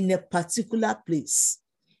in a particular place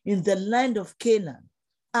in the land of Canaan,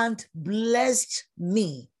 and blessed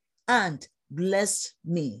me, and blessed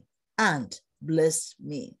me, and blessed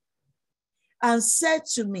me, and said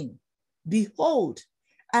to me, behold,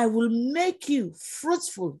 I will make you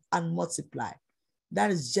fruitful and multiply.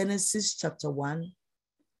 That is Genesis chapter 1,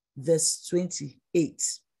 verse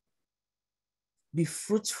 28. Be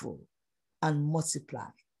fruitful and multiply.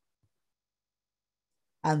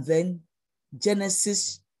 And then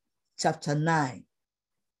Genesis chapter 9,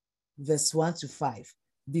 verse 1 to 5.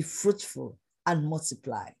 Be fruitful and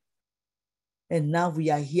multiply. And now we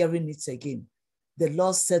are hearing it again. The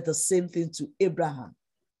Lord said the same thing to Abraham,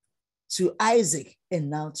 to Isaac, and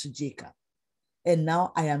now to Jacob. And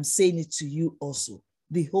now I am saying it to you also.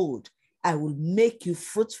 Behold, I will make you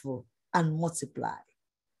fruitful and multiply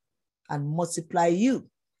you.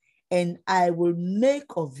 And I will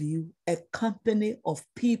make of you a company of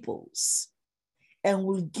peoples, and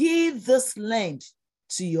will give this land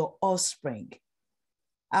to your offspring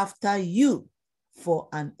after you for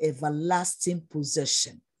an everlasting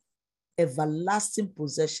possession. Everlasting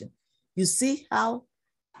possession. You see how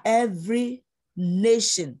every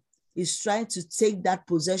nation is trying to take that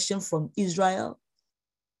possession from Israel?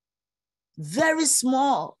 Very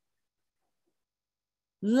small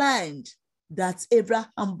land that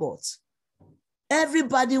Abraham bought.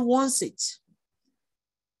 Everybody wants it.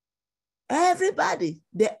 Everybody.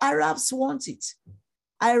 The Arabs want it.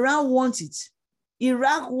 Iran wants it.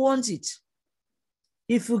 Iraq wants it.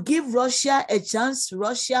 If you give Russia a chance,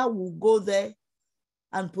 Russia will go there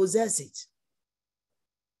and possess it.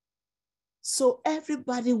 So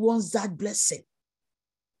everybody wants that blessing,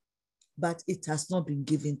 but it has not been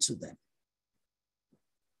given to them.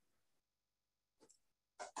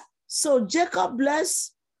 So Jacob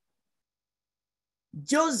blessed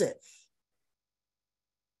Joseph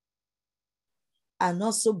and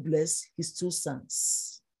also blessed his two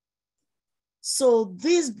sons. So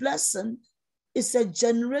this blessing is a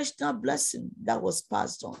generational blessing that was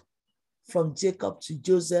passed on from Jacob to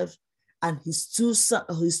Joseph and his two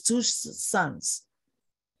sons,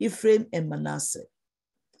 Ephraim and Manasseh.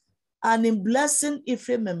 And in blessing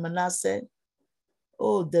Ephraim and Manasseh,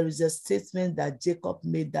 oh, there is a statement that Jacob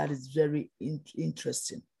made that is very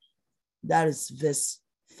interesting. That is verse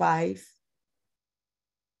 5,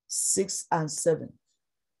 6, and 7.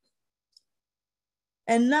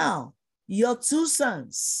 And now your two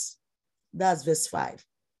sons, that's verse 5.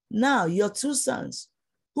 Now your two sons,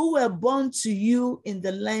 who were born to you in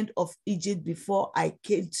the land of Egypt before I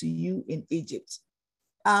came to you in Egypt,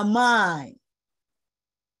 are mine.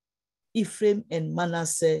 Ephraim and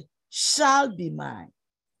Manasseh shall be mine,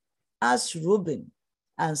 as Reuben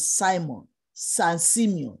and Simeon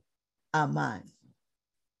are mine.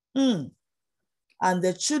 And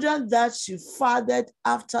the children that you fathered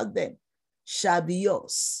after them shall be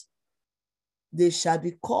yours. They shall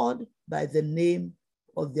be called by the name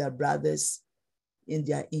of their brothers in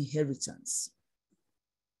their inheritance.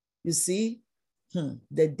 You see,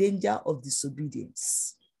 the danger of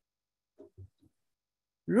disobedience.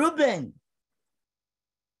 Reuben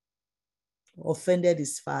offended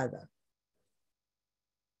his father.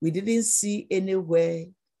 We didn't see anywhere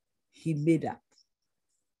he made up.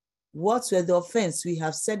 What were the offense? We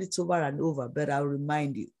have said it over and over, but I'll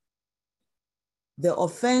remind you. The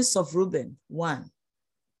offense of Reuben, 1,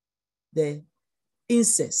 the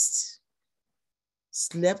incest,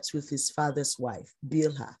 slept with his father's wife,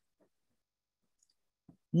 Bilhah.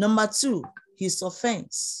 Number 2, his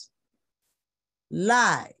offense,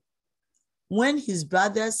 lie. When his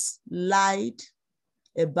brothers lied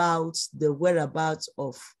about the whereabouts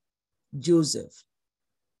of Joseph,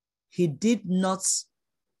 he did not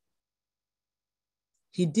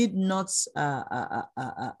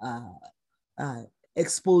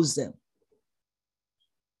expose them.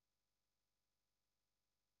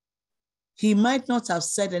 He might not have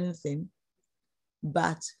said anything,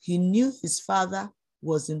 but he knew his father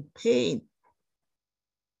was in pain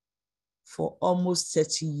for almost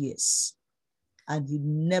 30 years, and he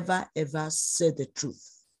never ever said the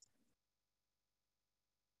truth.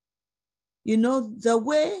 You know, the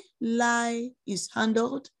way lie is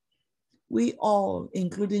handled, we all,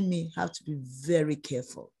 including me, have to be very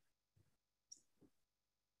careful.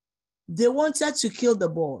 They wanted to kill the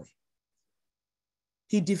boy.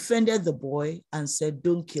 He defended the boy and said,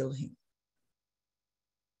 don't kill him.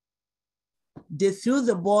 They threw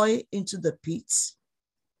the boy into the pit.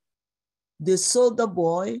 They sold the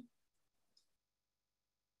boy.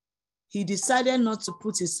 He decided not to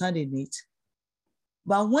put his hand in it.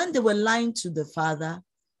 But when they were lying to the father,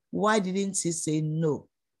 why didn't he say no?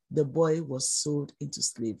 The boy was sold into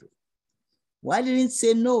slavery. Why didn't he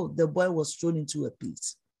say no? The boy was thrown into a pit.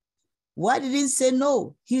 Why didn't he say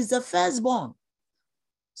no? He's the firstborn.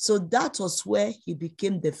 So that was where he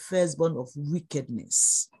became the firstborn of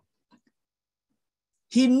wickedness.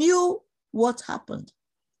 He knew what happened,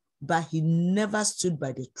 but he never stood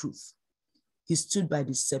by the truth. He stood by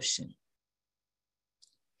deception.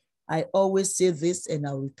 I always say this and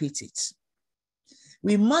I'll repeat it.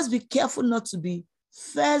 We must be careful not to be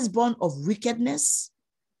firstborn of wickedness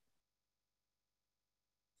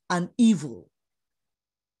and evil.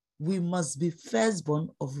 We must be firstborn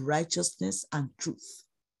of righteousness and truth.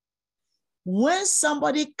 When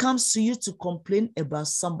somebody comes to you to complain about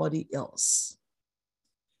somebody else,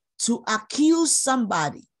 to accuse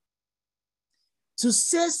somebody, to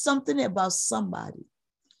say something about somebody,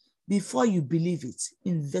 before you believe it,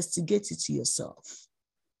 investigate it yourself.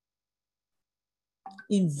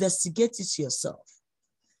 Investigate it yourself.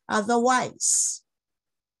 Otherwise,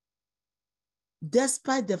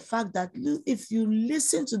 despite the fact that if you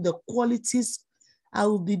listen to the qualities, I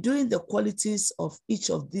will be doing the qualities of each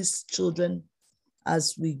of these children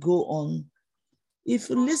as we go on. If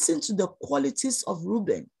you listen to the qualities of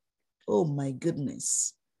Reuben, oh my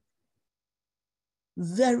goodness,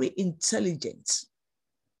 very intelligent,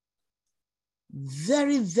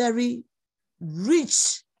 very, very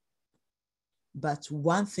rich. But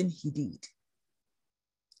one thing he did,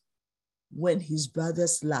 when his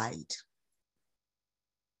brothers lied,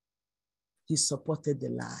 he supported the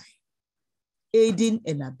lie, aiding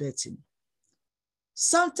and abetting.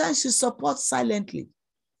 Sometimes you support silently.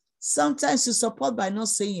 Sometimes you support by not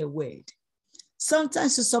saying a word.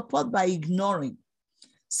 Sometimes you support by ignoring.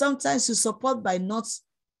 Sometimes you support by not,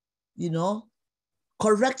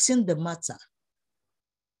 correcting the matter.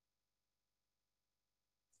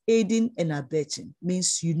 Aiding and abetting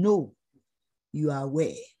means you are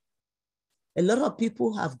aware. A lot of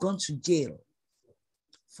people have gone to jail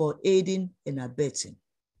for aiding and abetting.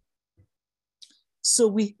 So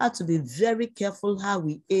we have to be very careful how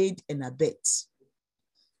we aid and abet,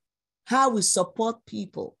 how we support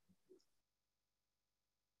people,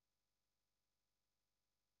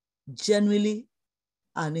 genuinely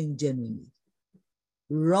and ingenuinely,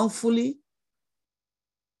 wrongfully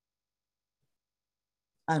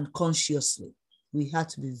and consciously. We have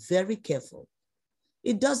to be very careful.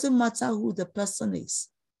 It doesn't matter who the person is.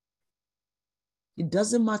 It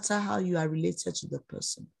doesn't matter how you are related to the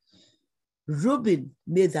person. Reuben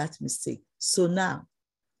made that mistake. So now,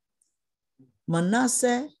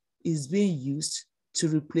 Manasseh is being used to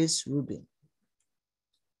replace Reuben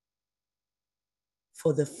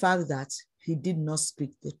for the fact that he did not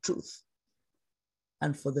speak the truth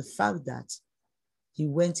and for the fact that he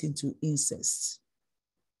went into incest.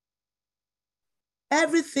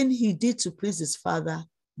 Everything he did to please his father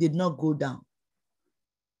did not go down,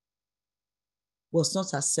 was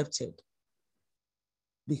not accepted,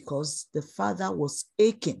 because the father was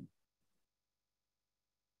aching,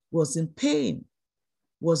 was in pain,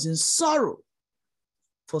 was in sorrow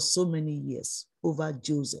for so many years over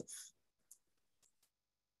Joseph.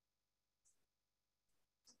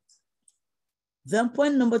 Then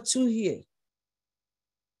point number 2 here.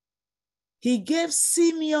 He gave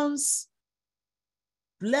Simeon's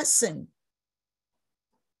blessing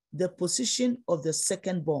the position of the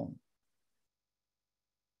second-born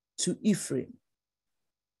to Ephraim.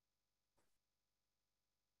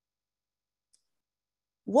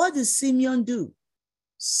 What did Simeon do?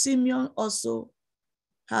 Simeon also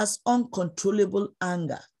has uncontrollable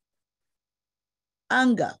anger.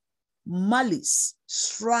 Anger, malice,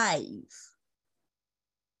 strife.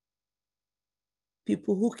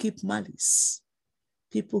 People who keep malice,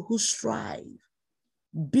 people who strive,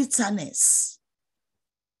 bitterness,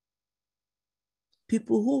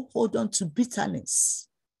 people who hold on to bitterness.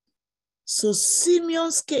 So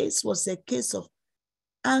Simeon's case was a case of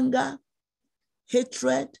anger,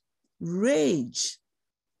 hatred, rage,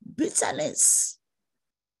 bitterness.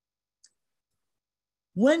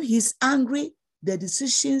 When he's angry, the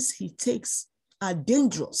decisions he takes are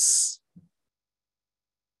dangerous.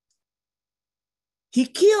 He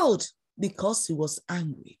killed because he was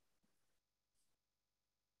angry.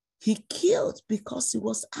 He killed because he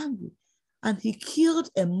was angry. And he killed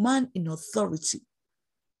a man in authority,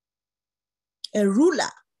 a ruler,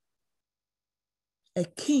 a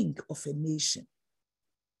king of a nation.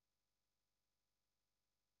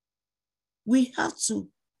 We have to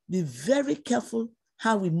be very careful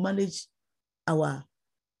how we manage our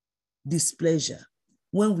displeasure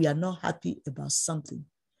when we are not happy about something,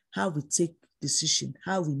 how we take decision,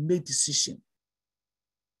 how we make decision.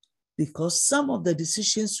 Because some of the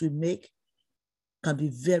decisions we make can be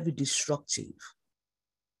very destructive.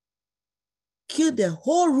 Kill the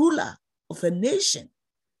whole ruler of a nation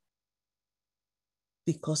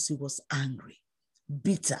because he was angry,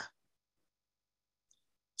 bitter.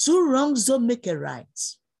 Two wrongs don't make a right.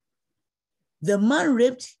 The man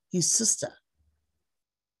raped his sister,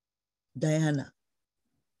 Diana.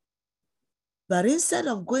 But instead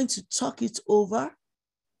of going to talk it over,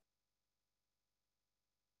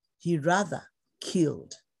 he rather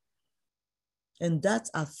killed. And that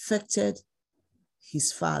affected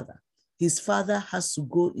his father. His father has to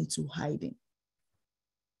go into hiding.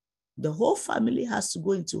 The whole family has to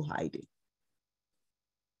go into hiding.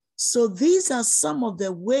 So these are some of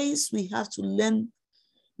the ways we have to learn,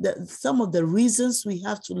 some of the reasons we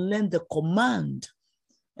have to learn the command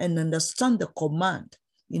and understand the command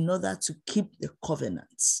in order to keep the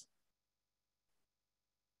covenants.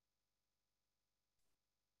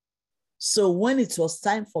 So when it was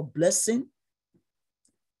time for blessing,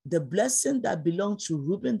 the blessing that belonged to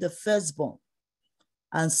Reuben, the firstborn,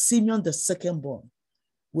 and Simeon, the secondborn,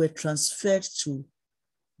 were transferred to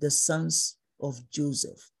the sons of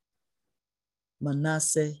Joseph,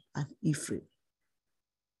 Manasseh and Ephraim.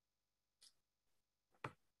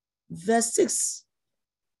 Verse 6,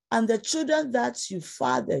 and the children that you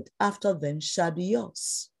fathered after them shall be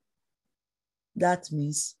yours. That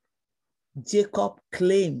means Jacob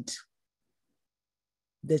claimed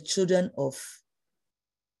the children of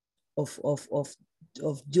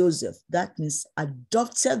Joseph. That means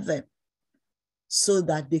adopted them so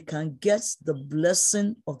that they can get the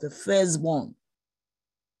blessing of the firstborn,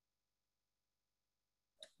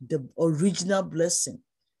 the original blessing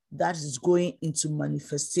that is going into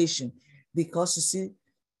manifestation. Because you see,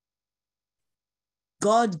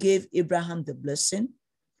 God gave Abraham the blessing.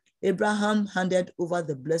 Abraham handed over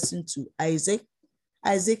the blessing to Isaac.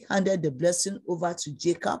 Isaac handed the blessing over to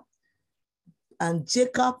Jacob. And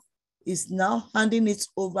Jacob is now handing it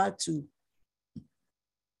over to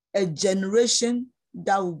a generation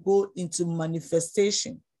that will go into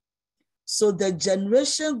manifestation. So the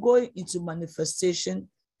generation going into manifestation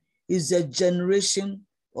is the generation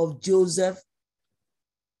of Joseph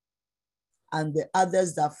and the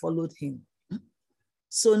others that followed him.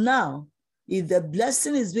 So now, if the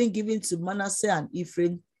blessing is being given to Manasseh and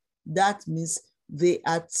Ephraim, that means they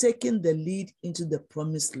are taking the lead into the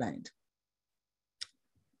promised land.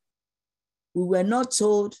 We were not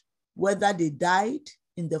told whether they died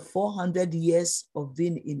in the 400 years of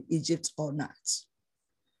being in Egypt or not.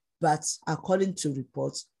 But according to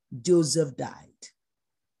reports, Joseph died.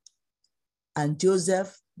 And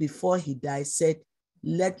Joseph, before he died, said,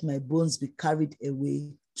 let my bones be carried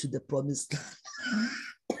away to the promised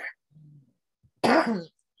land.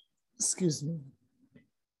 Excuse me.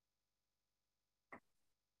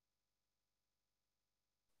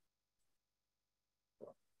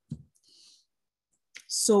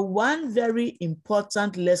 So one very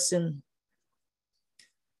important lesson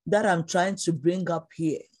that I'm trying to bring up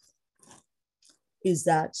here is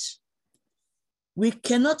that we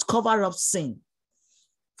cannot cover up sin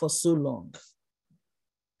for so long.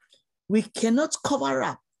 We cannot cover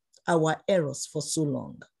up our errors for so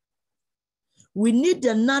long. We need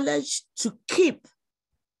the knowledge to keep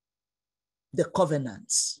the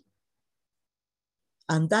covenants.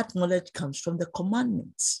 And that knowledge comes from the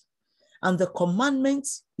commandments. And the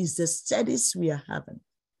commandments is the studies we are having.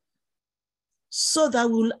 So that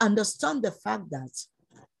we will understand the fact that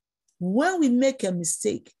when we make a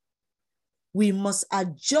mistake, we must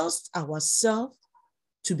adjust ourselves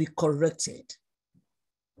to be corrected.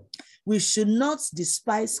 We should not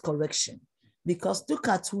despise correction, because look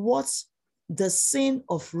at what the sin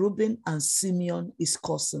of Reuben and Simeon is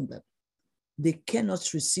causing them. They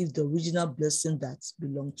cannot receive the original blessing that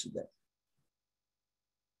belonged to them.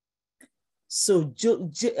 So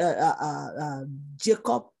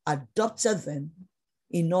Jacob adopted them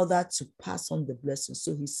in order to pass on the blessing.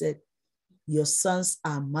 So he said, your sons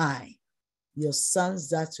are mine. Your sons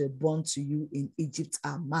that were born to you in Egypt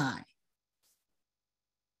are mine.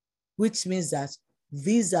 Which means that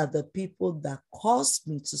these are the people that caused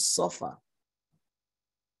me to suffer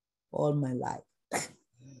all my life.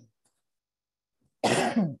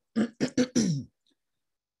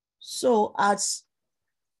 So at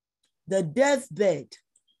the deathbed,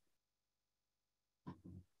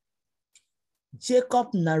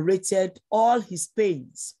 Jacob narrated all his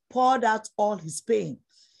pains, poured out all his pain.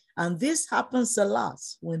 And this happens a lot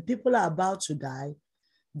when people are about to die.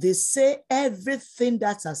 They say everything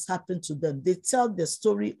that has happened to them. They tell the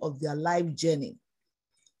story of their life journey.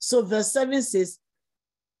 So verse 6 says,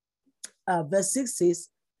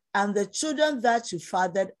 and the children that you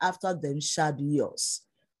fathered after them shall be yours.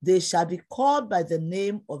 They shall be called by the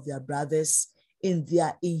name of their brothers in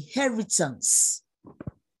their inheritance.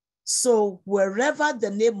 So wherever the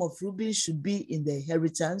name of Reuben should be in the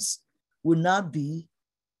inheritance will not be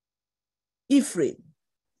Ephraim.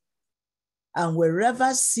 And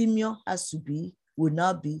wherever Simeon has to be will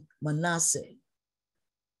not be Manasseh.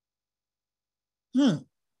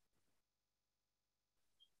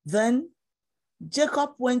 Then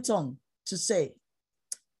Jacob went on to say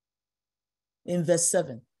in verse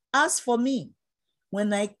 7, as for me,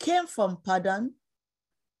 when I came from Paddan,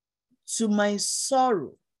 to my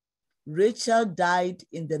sorrow, Rachel died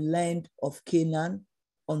in the land of Canaan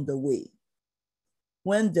on the way,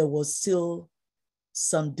 when there was still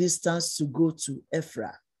some distance to go to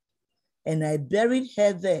Ephrath. And I buried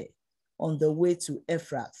her there on the way to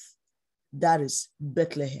Ephrath, that is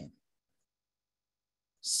Bethlehem.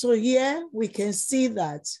 So here we can see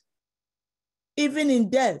that even in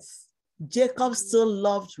death, Jacob still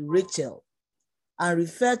loved Rachel and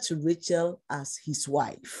referred to Rachel as his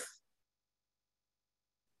wife.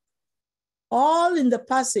 All in the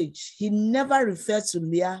passage, he never referred to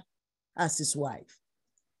Leah as his wife.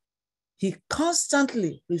 He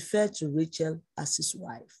constantly referred to Rachel as his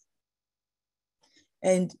wife.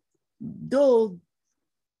 And though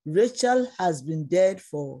Rachel has been dead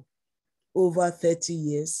for over 30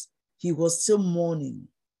 years, he was still mourning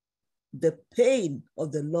the pain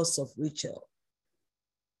of the loss of Rachel.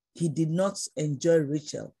 He did not enjoy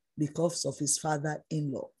Rachel because of his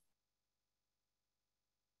father-in-law.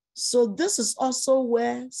 So this is also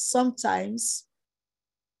where sometimes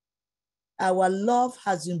our love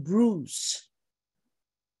has been bruised.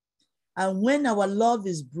 And when our love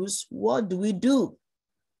is bruised, what do we do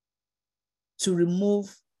to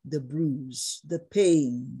remove the bruise, the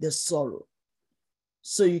pain, the sorrow?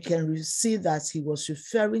 So you can see that he was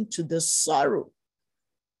referring to the sorrow.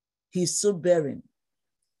 He's still bearing,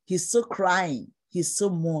 he's still crying, he's still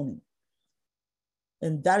mourning.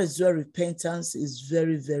 And that is where repentance is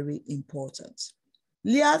very, very important.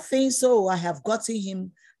 Leah thinks, oh, I have gotten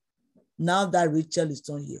him now that Rachel is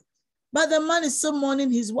not here. But the man is still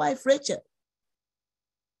mourning his wife, Rachel.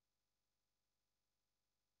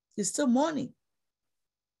 He's still mourning.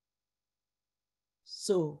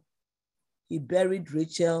 So he buried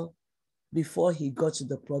Rachel before he got to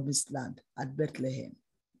the promised land at Bethlehem.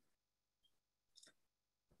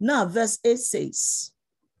 Now, verse 8 says,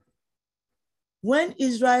 when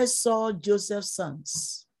Israel saw Joseph's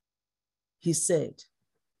sons, he said,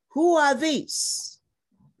 who are these?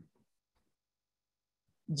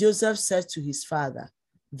 Joseph said to his father,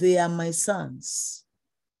 they are my sons,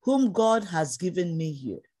 whom God has given me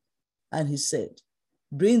here. And he said,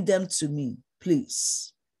 bring them to me,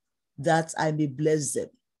 please, that I may bless them.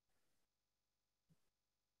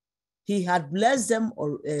 He had blessed them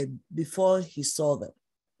before he saw them,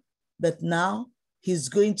 but now he's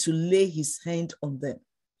going to lay his hand on them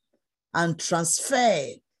and transfer.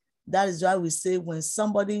 That is why we say when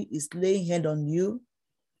somebody is laying hand on you,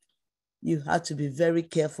 you have to be very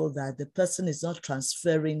careful that the person is not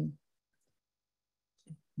transferring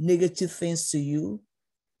negative things to you,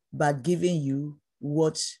 but giving you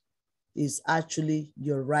what is actually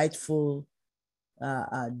your rightful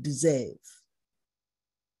deserve.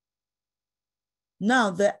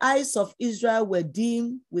 Now the eyes of Israel were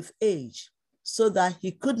dim with age, so that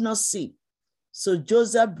he could not see. So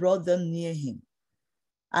Joseph brought them near him,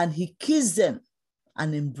 and he kissed them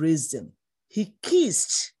and embraced them. He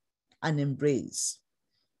kissed and embraced.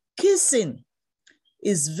 Kissing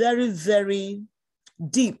is very, very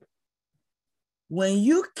deep. When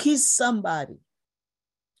you kiss somebody,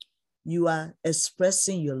 you are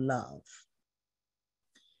expressing your love.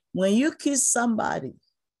 When you kiss somebody,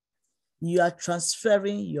 you are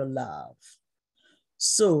transferring your love.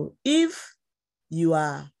 So if you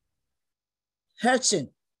are hurting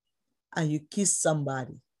and you kiss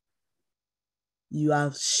somebody, you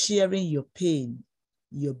are sharing your pain,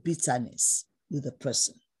 your bitterness with the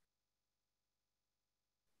person.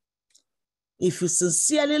 If you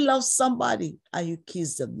sincerely love somebody and you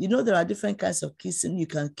kiss them, you know there are different kinds of kissing. You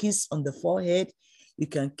can kiss on the forehead, you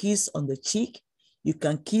can kiss on the cheek, you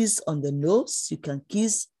can kiss on the nose, you can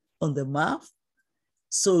kiss on the mouth.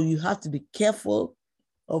 So you have to be careful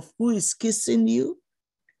of who is kissing you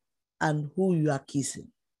and who you are kissing.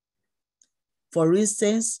 For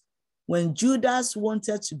instance, when Judas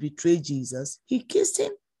wanted to betray Jesus, he kissed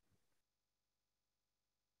him.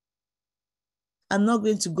 I'm not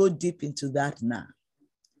going to go deep into that now,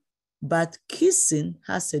 but kissing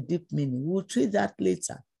has a deep meaning. We'll treat that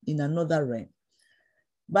later in another realm.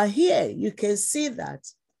 But here you can see that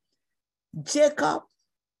Jacob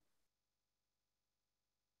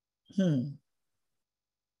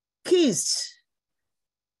kissed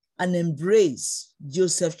and embraced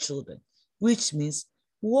Joseph's children, which means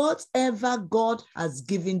whatever God has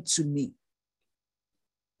given to me,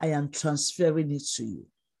 I am transferring it to you.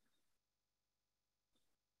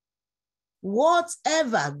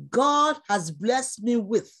 Whatever God has blessed me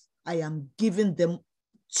with, I am giving them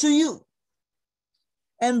to you.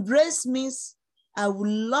 Embrace means I will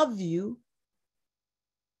love you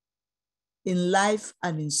in life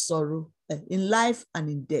and in sorrow, in life and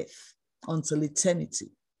in death, until eternity.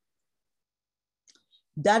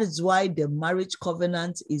 That is why the marriage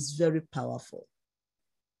covenant is very powerful.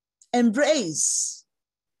 Embrace.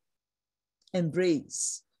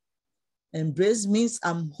 Embrace. Embrace means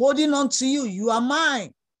I'm holding on to you. You are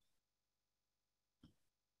mine.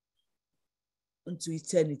 Unto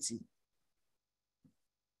eternity.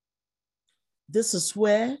 This is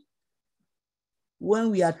where, when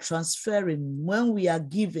we are transferring, when we are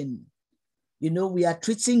giving, we are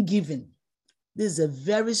treating giving. This is a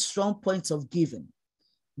very strong point of giving.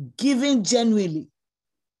 Giving genuinely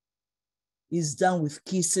is done with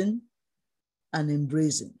kissing and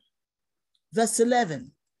embracing. Verse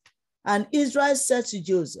 11. And Israel said to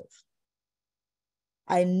Joseph,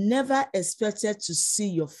 I never expected to see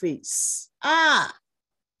your face. I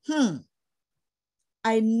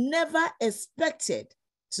never expected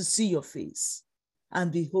to see your face.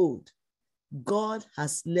 And behold, God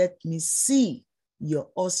has let me see your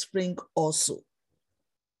offspring also.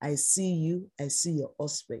 I see you, I see your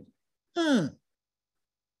offspring. Then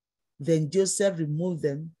Joseph removed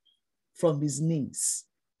them from his knees,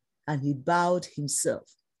 and he bowed himself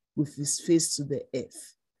with his face to the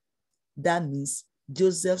earth. That means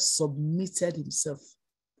Joseph submitted himself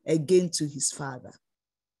again to his father.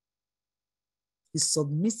 He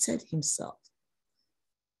submitted himself.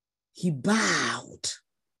 He bowed.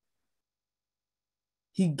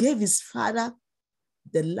 He gave his father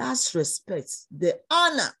the last respect, the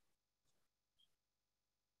honor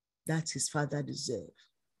that his father deserved.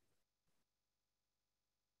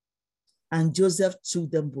 And Joseph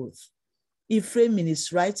took them both, Ephraim in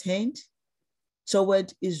his right hand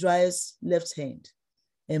toward Israel's left hand,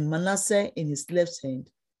 and Manasseh in his left hand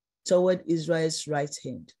toward Israel's right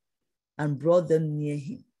hand, and brought them near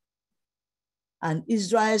him. And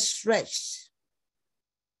Israel stretched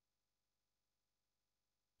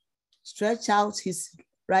out his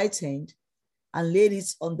right hand and laid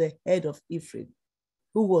it on the head of Ephraim,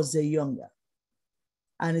 who was the younger,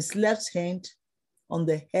 and his left hand on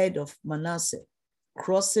the head of Manasseh,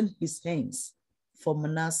 crossing his hands, for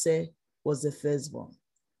Manasseh was the firstborn.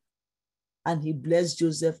 And he blessed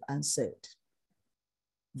Joseph and said,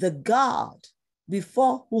 the God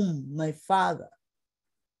before whom my fathers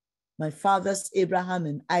Abraham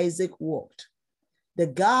and Isaac walked, the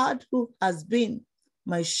God who has been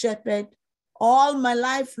my shepherd all my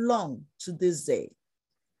life long to this day,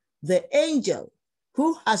 the angel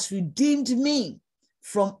who has redeemed me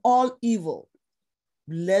from all evil,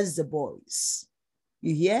 bless the boys.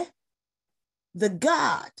 You hear? The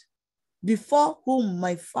God before whom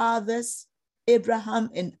my fathers Abraham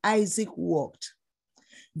and Isaac walked,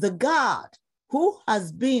 the God who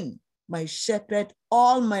has been my shepherd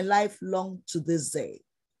all my life long to this day,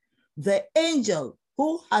 the angel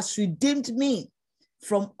who has redeemed me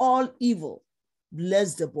from all evil.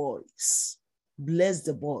 Bless the boys, bless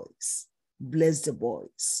the boys, bless the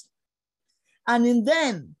boys. And in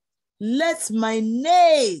them, let my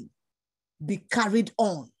name be carried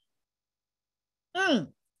on.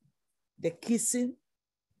 The kissing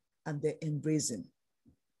and the embracing.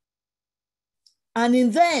 And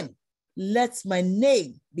in them, let my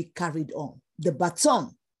name be carried on. The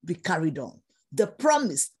baton be carried on. The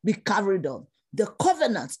promise be carried on. The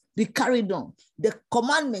covenant be carried on. The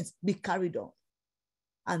commandments be carried on.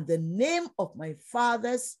 And the name of my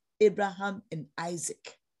fathers, Abraham and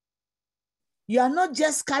Isaac. You are not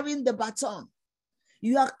just carrying the baton.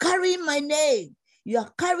 You are carrying my name. You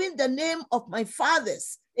are carrying the name of my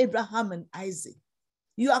fathers, Abraham and Isaac.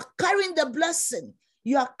 You are carrying the blessing.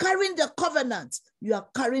 You are carrying the covenant. You are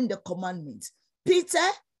carrying the commandment. Peter,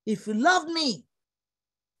 if you love me,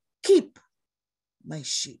 keep my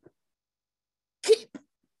sheep. Keep.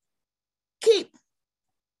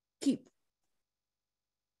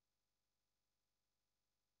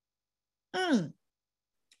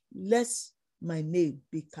 Let my name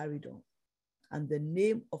be carried on, and the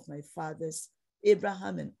name of my fathers,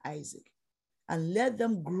 Abraham and Isaac, and let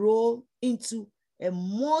them grow into a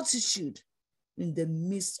multitude in the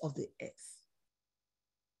midst of the earth.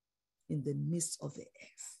 In the midst of the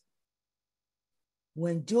earth.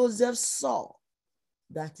 When Joseph saw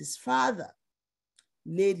that his father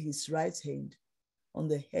laid his right hand on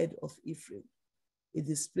the head of Ephraim, it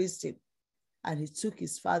displeased him, and he took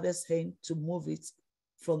his father's hand to move it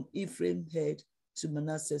from Ephraim's head to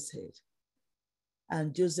Manasseh's head.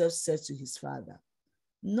 And Joseph said to his father,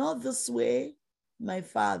 not this way, my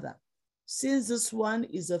father, since this one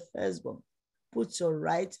is a firstborn, put your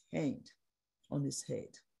right hand on his head.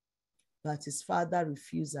 But his father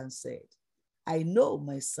refused and said, I know,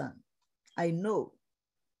 my son, I know.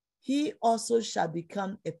 He also shall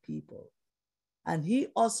become a people, and he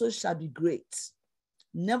also shall be great.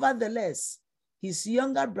 Nevertheless, his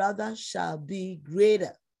younger brother shall be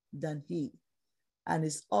greater than he, and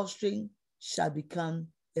his offspring shall become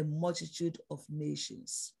a multitude of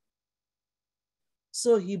nations.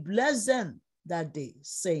 So he blessed them that day,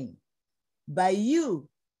 saying, by you,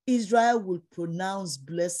 Israel will pronounce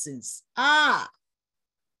blessings.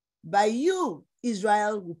 By you,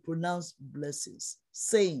 Israel will pronounce blessings,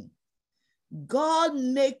 saying, God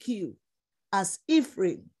make you as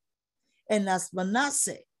Ephraim and as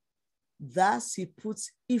Manasseh. Thus he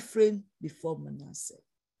puts Ephraim before Manasseh.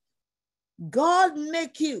 God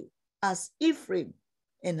make you as Ephraim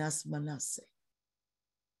and as Manasseh.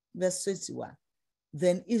 Verse 21.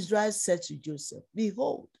 Then Israel said to Joseph,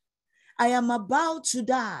 behold, I am about to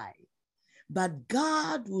die, but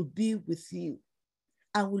God will be with you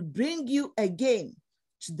and will bring you again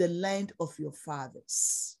to the land of your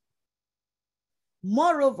fathers.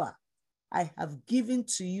 Moreover, I have given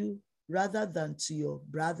to you, rather than to your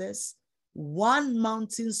brothers, one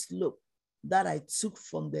mountain slope that I took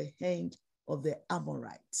from the hand of the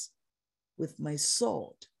Amorites with my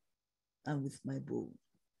sword and with my bow.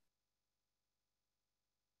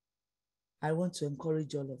 I want to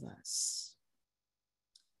encourage all of us.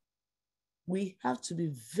 We have to be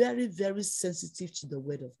very, very sensitive to the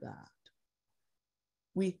word of God.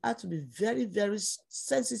 We have to be very, very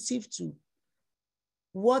sensitive to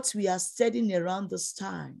what we are studying around this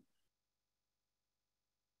time.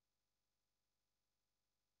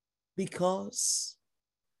 Because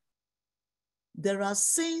there are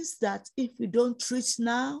sins that if we don't treat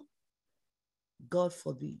now, God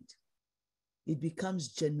forbid, it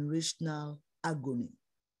becomes generational agony,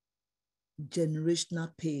 generational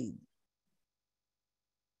pain.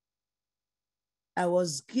 I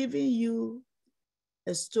was giving you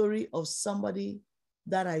a story of somebody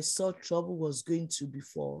that I saw trouble was going to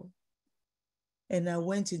before, and I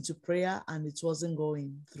went into prayer and it wasn't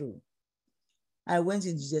going through. I went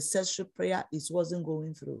into the session prayer, it wasn't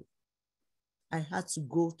going through. I had to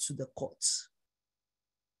go to the court.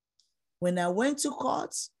 When I went to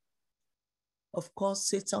court, of course,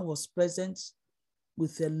 Satan was present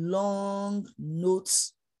with a long note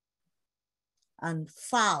and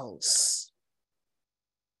files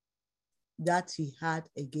that he had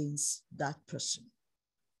against that person,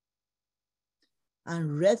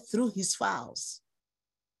 and read through his files.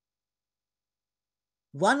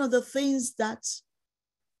 One of the things that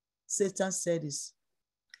Satan said is,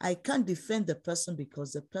 I can't defend the person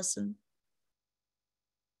because the person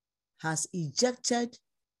has ejected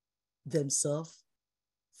themselves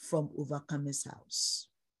from Overcomer's house,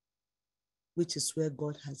 which is where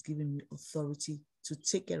God has given me authority to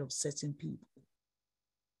take care of certain people.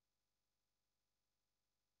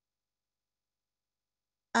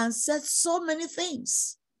 And said so many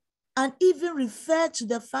things and even refer to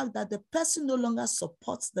the fact that the person no longer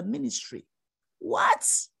supports the ministry. What?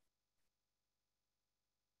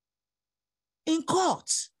 In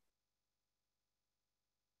court.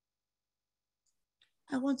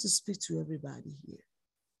 I want to speak to everybody here,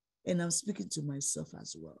 and I'm speaking to myself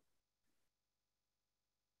as well.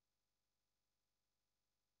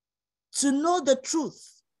 To know the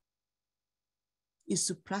truth is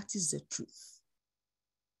to practice the truth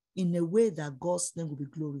in a way that God's name will be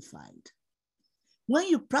glorified. When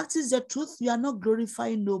you practice the truth, you are not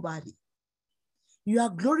glorifying nobody. You are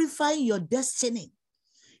glorifying your destiny.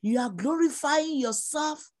 You are glorifying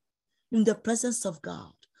yourself in the presence of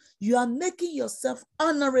God. You are making yourself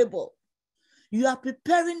honorable. You are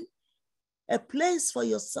preparing a place for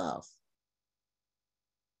yourself.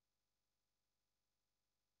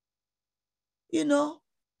 You know,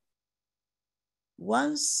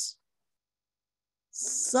 once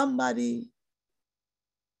somebody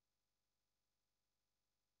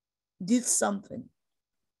did something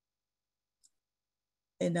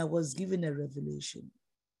and I was given a revelation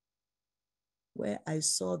where I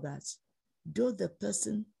saw that though the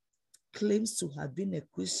person claims to have been a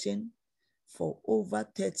Christian for over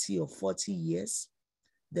 30 or 40 years,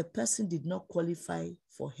 the person did not qualify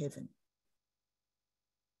for heaven.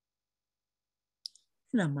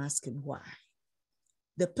 And I'm asking why.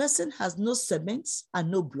 The person has no cement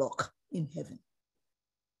and no block in heaven.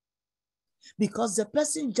 Because the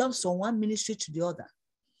person jumps from one ministry to the other.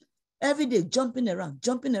 Every day, jumping around,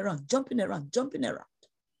 jumping around, jumping around, jumping around.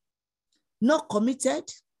 Not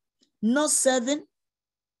committed, not serving.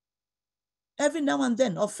 Every now and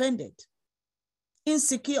then, offended,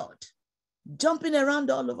 insecure, jumping around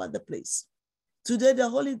all over the place. Today, the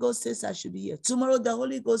Holy Ghost says I should be here. Tomorrow, the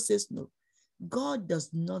Holy Ghost says no. God does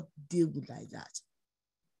not deal with like that.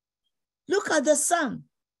 Look at the sun.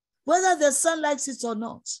 Whether the sun likes it or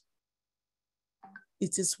not,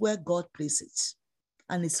 it is where God places it.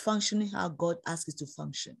 And it's functioning how God asks it to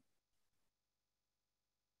function.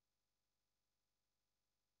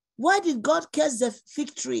 Why did God curse the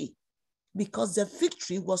fig tree? Because the fig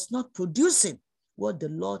tree was not producing what the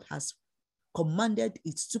Lord has commanded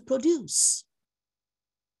it to produce.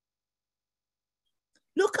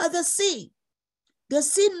 Look at the sea. The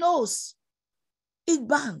sea knows its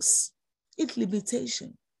banks, its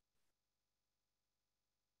limitation.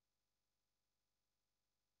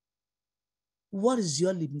 What is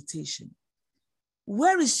your limitation?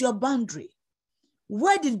 Where is your boundary?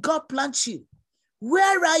 Where did God plant you?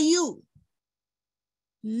 Where are you?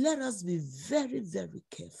 Let us be very, very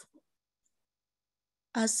careful.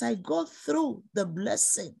 As I go through the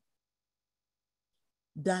blessing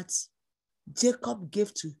that Jacob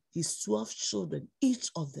gave to his 12 children, each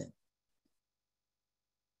of them,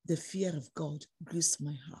 the fear of God grieves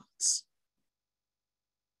my heart.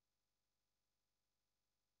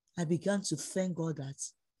 I began to thank God that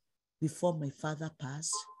before my father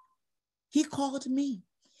passed, he called me.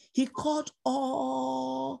 He called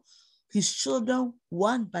all his children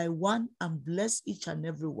one by one and blessed each and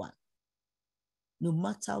every one. No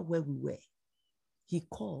matter where we were, he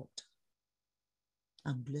called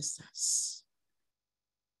and blessed us.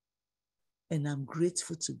 And I'm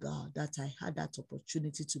grateful to God that I had that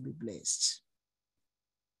opportunity to be blessed.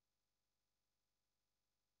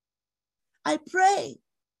 I pray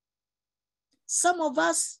some of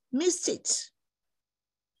us missed it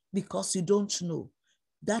because you don't know.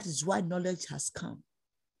 That is why knowledge has come.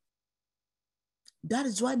 That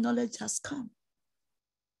is why knowledge has come.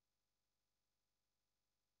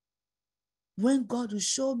 When God will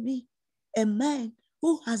show me a man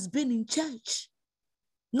who has been in church,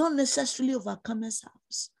 not necessarily Overcomer's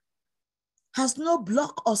House, has no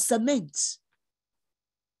block or cement,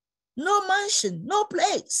 no mansion, no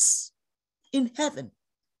place in heaven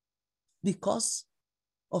because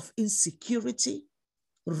of insecurity,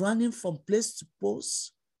 running from place to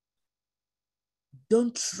post,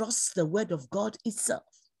 don't trust the word of God itself.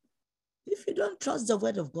 If you don't trust the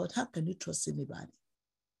word of God, how can you trust anybody?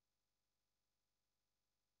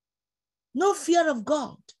 No fear of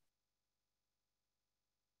God.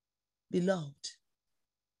 Beloved,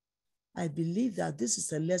 I believe that this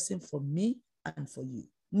is a lesson for me and for you.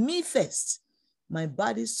 Me first, my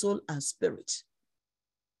body, soul, and spirit.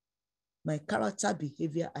 My character,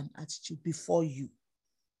 behavior, and attitude before you.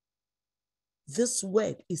 This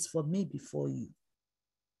word is for me before you.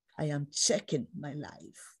 I am checking my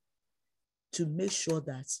life to make sure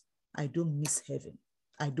that I don't miss heaven.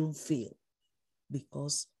 I don't fail.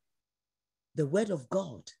 Because the word of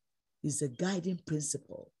God is the guiding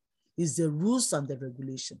principle, is the rules and the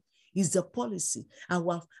regulation. It's a policy.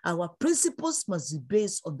 Our principles must be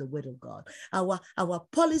based on the word of God. Our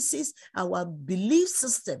policies, our belief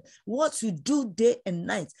system, what we do day and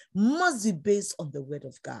night must be based on the word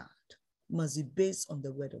of God. Must be based on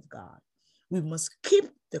the word of God. We must keep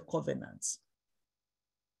the covenants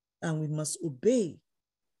and we must obey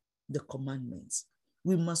the commandments.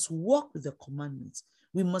 We must walk with the commandments.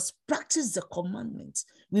 We must practice the commandments.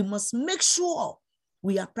 We must make sure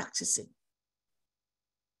we are practicing.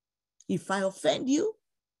 If I offend you,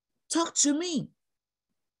 talk to me.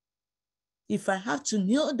 If I have to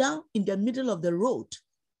kneel down in the middle of the road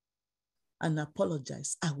and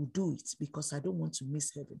apologize, I will do it because I don't want to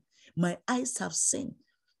miss heaven. My eyes have seen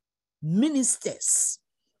ministers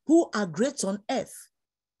who are great on earth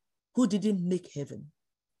who didn't make heaven.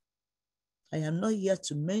 I am not here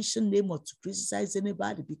to mention name or to criticize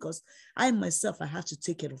anybody because I myself, I have to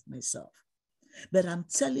take care of myself. But I'm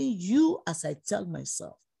telling you, as I tell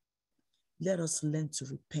myself, let us learn to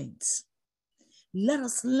repent. Let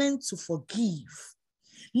us learn to forgive.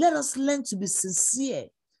 Let us learn to be sincere,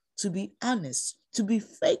 to be honest, to be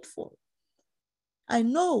faithful. I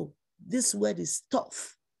know this word is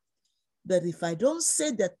tough, but if I don't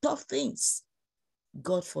say the tough things,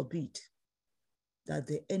 God forbid that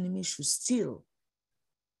the enemy should steal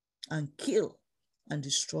and kill and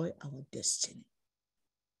destroy our destiny.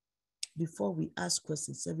 Before we ask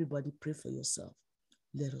questions, everybody pray for yourself.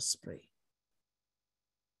 Let us pray.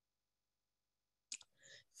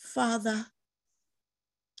 Father,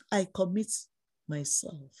 I commit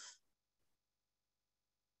myself,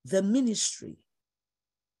 the ministry,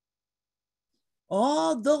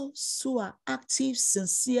 all those who are active,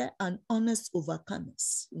 sincere, and honest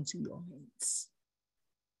overcomers into your hands.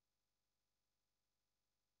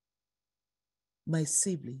 My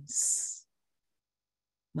siblings,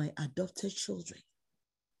 my adopted children,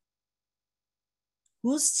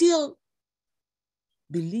 who still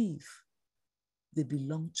believe they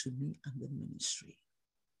belong to me and the ministry.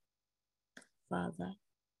 Father,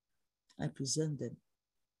 I present them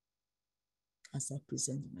as I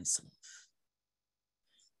present myself.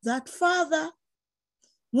 That, Father,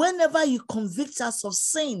 whenever you convict us of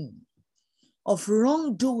sin, of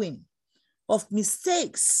wrongdoing, of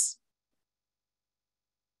mistakes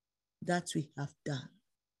that we have done,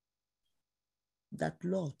 that,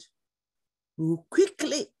 Lord, we will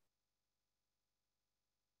quickly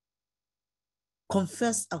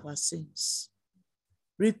confess our sins.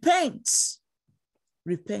 Repent,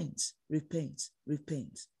 repent, repent,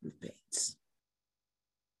 repent, repent.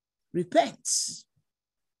 Repent.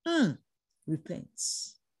 Repent.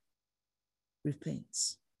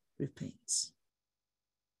 Repent. Repent.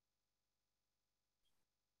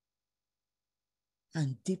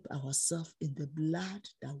 And dip ourselves in the blood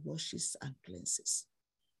that washes and cleanses.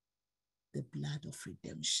 The blood of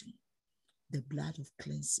redemption, the blood of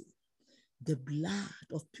cleansing, the blood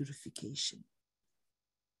of purification.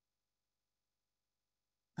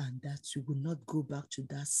 And that we will not go back to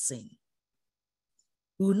that sin.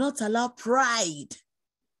 We will not allow pride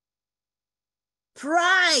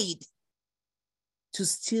to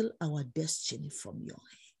steal our destiny from your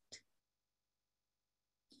hand.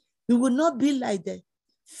 We will not be like the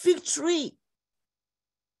fig tree,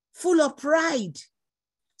 full of pride,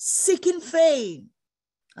 seeking fame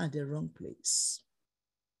at the wrong place.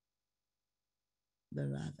 But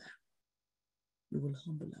rather, we will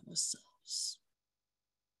humble ourselves.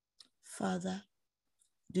 Father,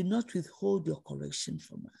 do not withhold your correction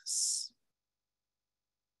from us.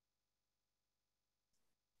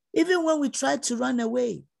 Even when we try to run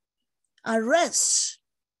away, arrest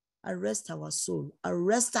our soul,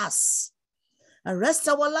 arrest us, arrest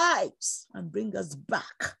our lives, and bring us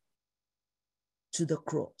back to the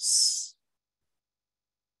cross,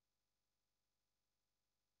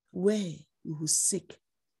 where we will seek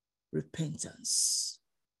repentance,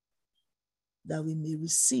 that we may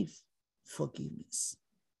receive forgiveness.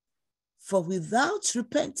 For without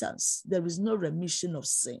repentance, there is no remission of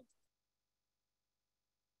sin.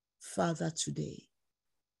 Father, today,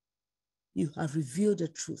 you have revealed the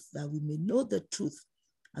truth, that we may know the truth,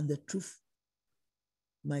 and the truth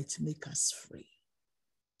might make us free.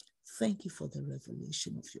 Thank you for the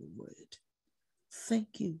revelation of your word.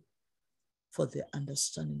 Thank you for the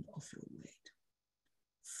understanding of your word.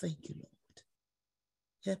 Thank you, Lord.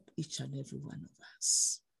 Help each and every one of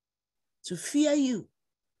us to fear you,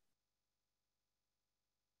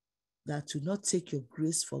 that to not take your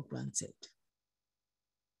grace for granted,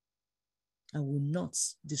 and will not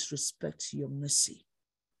disrespect your mercy,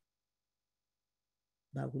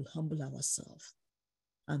 but will humble ourselves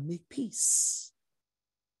and make peace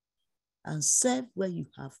and serve where you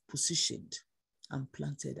have positioned and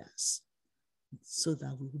planted us so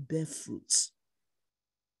that we will bear fruit.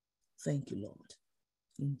 Thank you, Lord.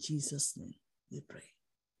 In Jesus' name we pray.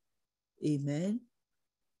 Amen.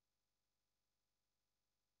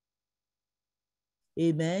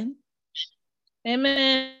 Amen.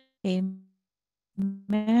 Amen. Amen.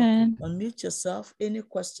 Okay. Unmute yourself. Any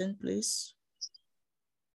question, please?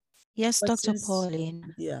 Yes, Questions? Dr.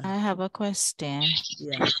 Pauline. Yeah. I have a question.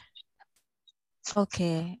 Yeah.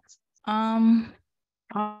 Okay.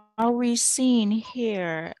 Are we seeing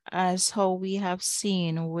here as how we have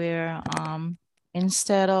seen where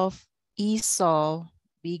instead of Esau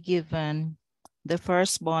be given the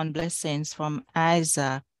firstborn blessings from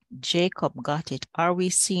Isaac, Jacob got it? Are we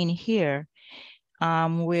seeing here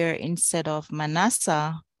where instead of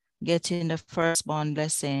Manasseh getting the firstborn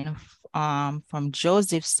blessing from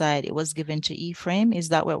Joseph's side, it was given to Ephraim? Is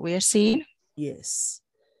that what we're seeing? Yes.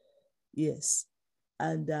 Yes.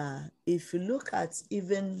 And if you look at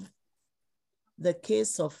even the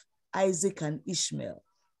case of Isaac and Ishmael,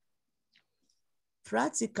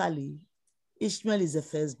 practically, Ishmael is the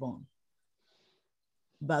firstborn.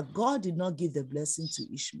 But God did not give the blessing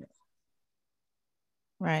to Ishmael.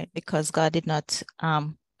 Right, because God did not,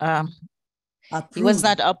 Approved. he was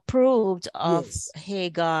not approved of Yes.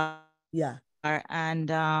 Hagar, Yeah. and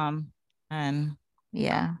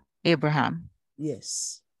yeah, Abraham.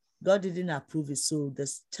 Yes. God didn't approve it, so the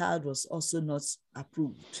child was also not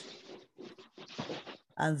approved.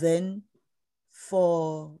 And then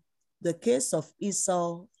for the case of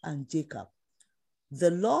Esau and Jacob,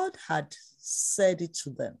 the Lord had said it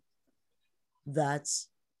to them that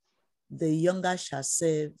the younger shall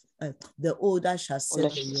serve, the older shall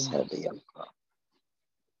serve the younger.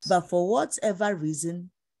 But for whatever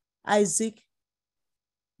reason, Isaac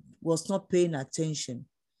was not paying attention.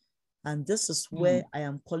 And this is where I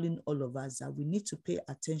am calling all of us that we need to pay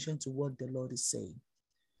attention to what the Lord is saying.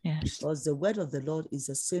 Yes. Because the word of the Lord is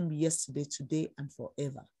the same yesterday, today, and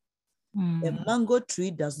forever. A mango tree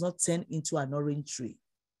does not turn into an orange tree.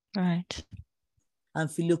 Right.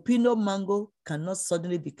 And Filipino mango cannot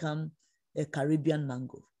suddenly become a Caribbean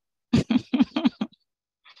mango.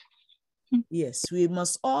 Yes, we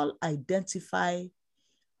must all identify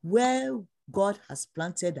where God has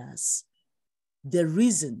planted us, the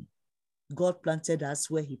reason God planted us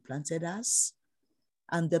where he planted us,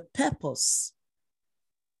 and the purpose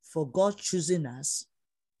for God choosing us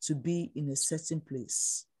to be in a certain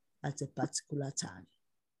place at a particular time.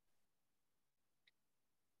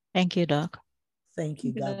 Thank you, Doc. Thank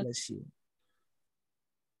you. God bless you.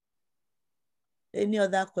 Any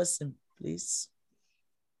other question, please?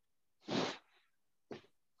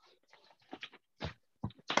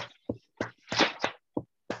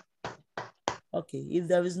 Okay, if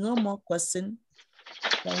there is no more question,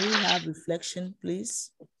 can we have reflection,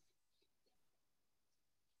 please?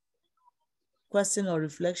 Question or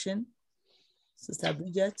reflection? Sister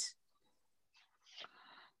Bridget?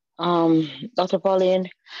 Dr. Pauline?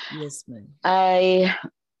 Yes, ma'am. I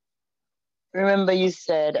remember you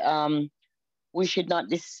said we should not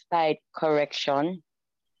despise correction.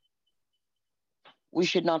 We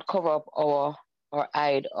should not cover up or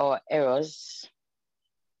hide our errors.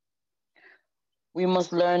 We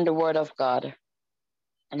must learn the word of God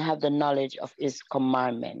and have the knowledge of his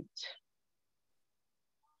commandment.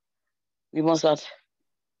 We must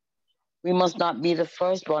not be the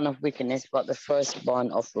firstborn of wickedness, but the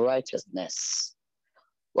firstborn of righteousness.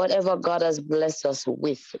 Whatever God has blessed us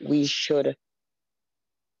with, we should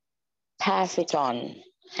pass it on.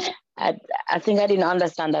 I think I didn't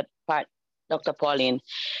understand that part, Dr. Pauline.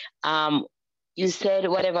 You said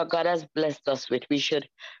whatever God has blessed us with, we should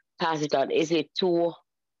pass it on. Is it to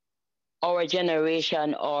our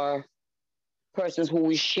generation or persons who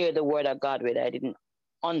we share the word of God with? I didn't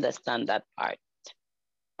understand that part.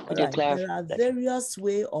 Could you clarify? There are various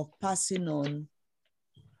ways of passing on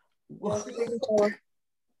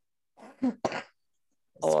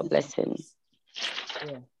our blessing.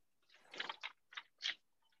 Yeah.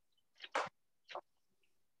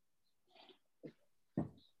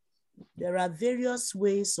 There are various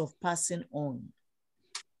ways of passing on.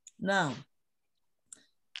 Now,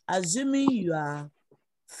 assuming you are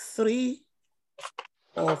 3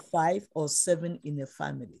 or 5 or 7 in a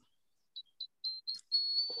family,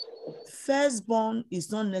 firstborn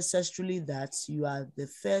is not necessarily that you are the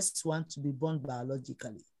first one to be born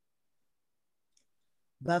biologically.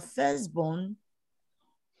 But firstborn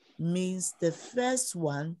means the first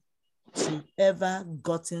one to ever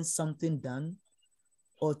gotten something done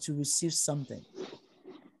or to receive something.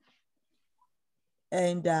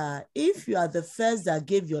 And if you are the first that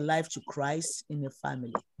gave your life to Christ in a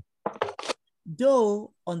family,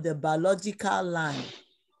 Though on the biological line,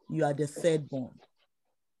 you are the third born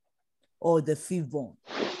or the fifth born.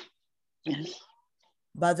 Yes.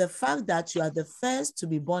 But the fact that you are the first to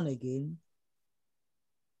be born again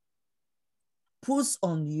puts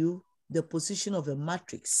on you the position of a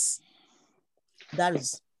matrix. That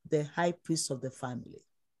is the high priest of the family.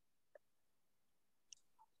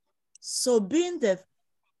 So being the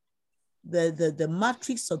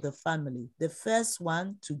matrix of the family, the first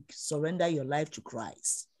one to surrender your life to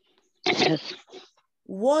Christ, Yes.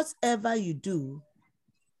 whatever you do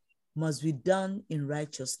must be done in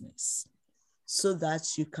righteousness so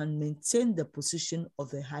that you can maintain the position of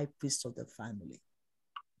the high priest of the family.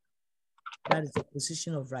 That is the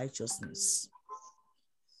position of righteousness.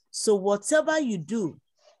 So whatever you do,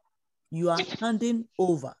 you are handing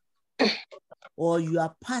over or you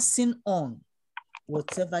are passing on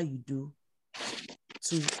whatever you do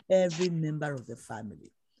to every member of the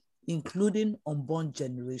family, including unborn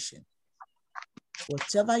generation.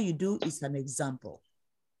 Whatever you do is an example.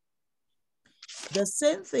 The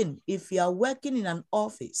same thing if you are working in an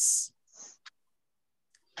office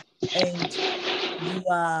and you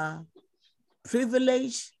are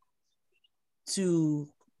privileged to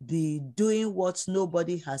be doing what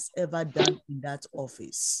nobody has ever done in that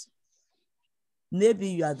office. Maybe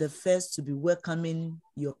you are the first to be welcoming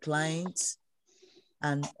your clients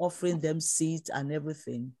and offering them seats and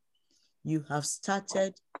everything. You have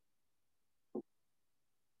started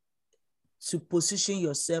to position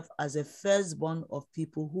yourself as a firstborn of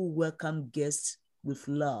people who welcome guests with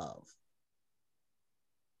love,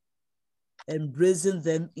 embracing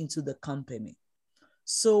them into the company.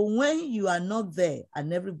 So when you are not there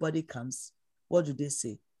and everybody comes, what do they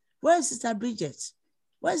say? Where is Sister Bridget?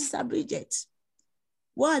 Where is Sister Bridget?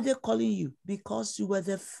 Why are they calling you? Because you were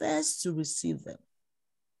the first to receive them.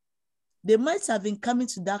 They might have been coming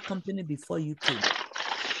to that company before you came.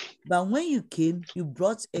 But when you came, you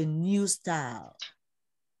brought a new style.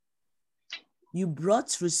 You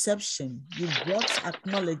brought reception, you brought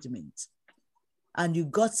acknowledgement, and you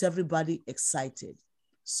got everybody excited.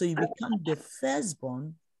 So you become the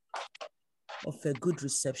firstborn of a good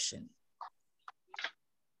reception.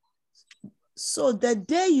 So the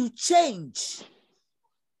day you change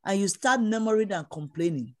and you start murmuring and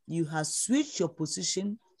complaining, you have switched your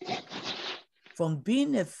position from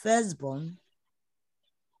being a firstborn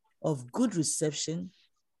of good reception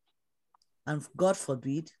and, God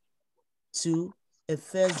forbid, to a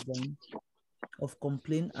firstborn of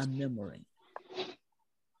complaint and murmuring.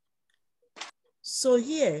 So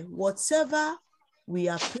here, whatever we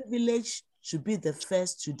are privileged to be the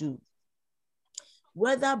first to do,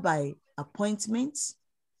 whether by appointment,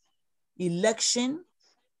 election,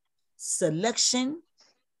 selection,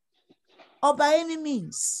 or by any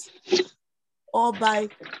means, or by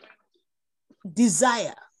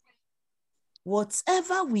desire,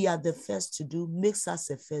 whatever we are the first to do makes us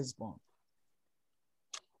a firstborn.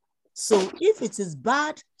 So if it is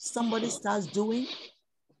bad, somebody starts doing,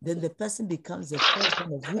 then the person becomes a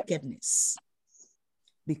firstborn of wickedness.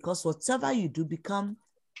 Because whatever you do become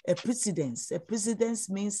a precedence. A precedence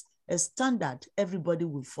means a standard everybody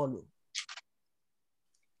will follow.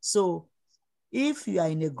 So if you are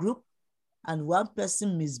in a group and one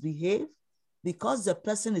person misbehaves, because the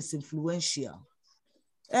person is influential,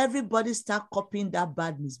 everybody start copying that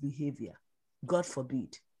bad misbehavior. God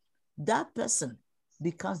forbid. That person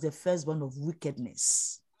becomes the firstborn of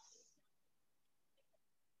wickedness.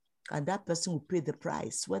 And that person will pay the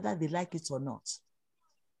price, whether they like it or not.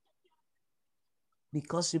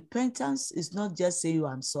 Because repentance is not just say,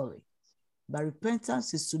 I'm sorry, but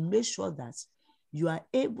repentance is to make sure that you are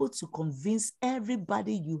able to convince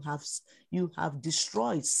everybody you have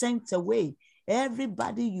destroyed, sent away,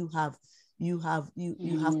 everybody you have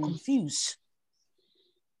confused.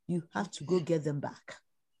 You have to go get them back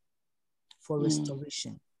for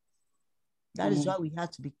restoration. That is why we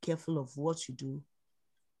have to be careful of what you do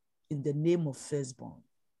in the name of firstborn.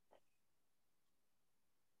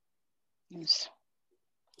 Yes.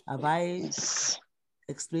 Have I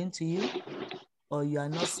explained to you, or you are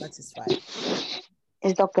not satisfied?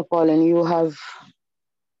 Yes, Dr. Pauline, you have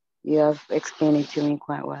explained it to me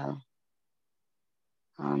quite well.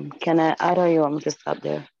 Can I add, or you want me to stop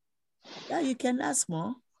there? Yeah, you can ask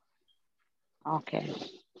more. Okay.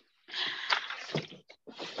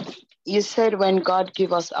 You said when God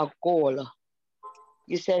give us a goal,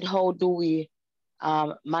 you said, how do we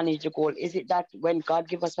manage the goal? Is it that when God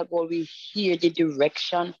give us a goal, we hear the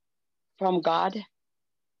direction from God?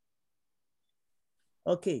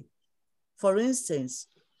 Okay. For instance,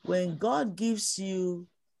 when God gives you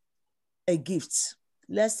a gift,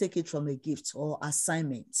 let's take it from a gift or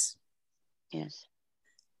assignment. Yes.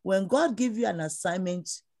 When God gives you an assignment,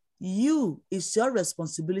 it's your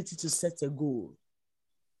responsibility to set a goal.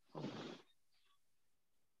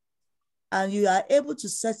 And you are able to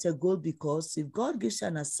set a goal because if God gives you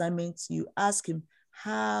an assignment, you ask him,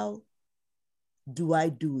 how do I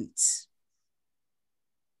do it?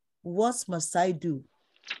 What must I do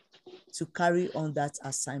to carry on that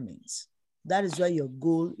assignment? That is where your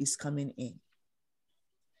goal is coming in.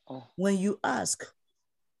 Oh. When you ask,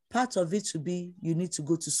 part of it will be you need to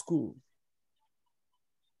go to school.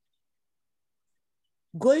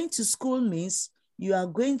 Going to school means you are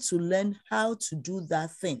going to learn how to do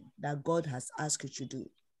that thing that God has asked you to do.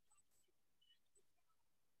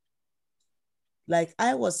 Like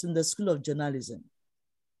I was in the School of Journalism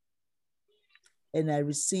and I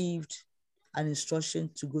received an instruction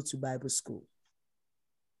to go to Bible school.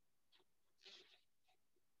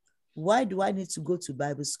 Why do I need to go to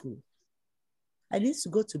Bible school? I need to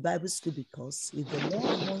go to Bible school because if the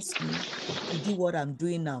Lord wants me to do what I'm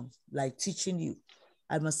doing now, like teaching you,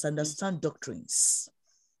 I must understand doctrines.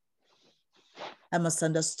 I must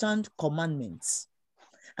understand commandments.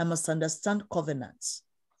 I must understand covenants.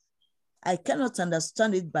 I cannot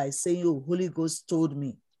understand it by saying, oh, Holy Ghost told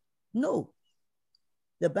me. No.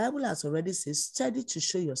 The Bible has already said, study to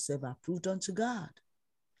show yourself approved unto God.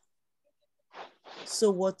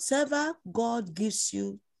 So whatever God gives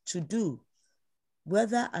you to do,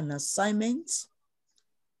 whether an assignment,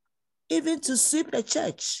 even to sweep a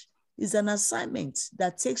church is an assignment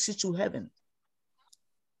that takes you to heaven.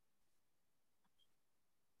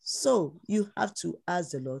 So you have to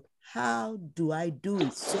ask the Lord, how do I do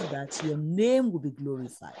it so that your name will be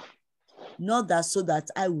glorified? Not that so that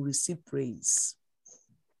I will receive praise.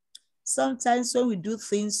 Sometimes when we do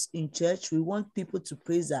things in church, we want people to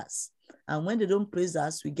praise us. And when they don't praise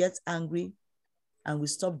us, we get angry and we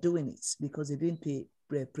stop doing it because they didn't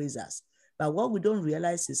praise us. But what we don't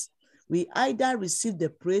realize is we either receive the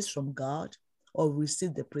praise from God or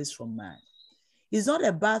receive the praise from man. It's not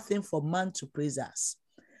a bad thing for man to praise us,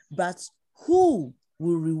 but who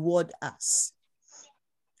will reward us?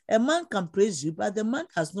 A man can praise you, but the man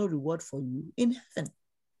has no reward for you in heaven.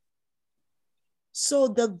 So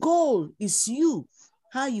the goal is you,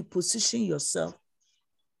 how you position yourself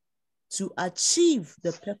to achieve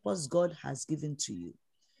the purpose God has given to you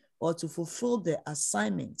or to fulfill the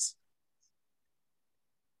assignment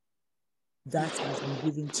that has been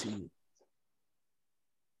given to you.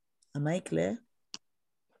 Am I clear?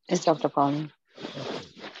 Yes, Dr. Pauline. Okay.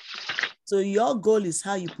 So your goal is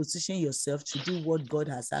how you position yourself to do what God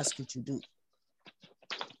has asked you to do.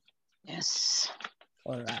 Yes.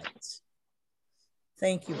 All right.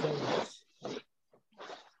 Thank you very much.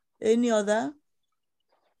 Any other?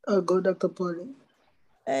 I'll go, Dr. Pauline.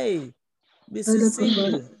 Hey, Mrs.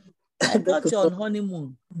 Cindy, I thought you're on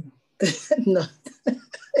honeymoon. No.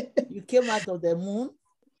 You came out of the moon?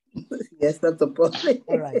 Yes, Dr. Pauline.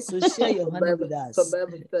 All right, so share your honey with us. For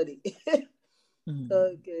Bible study.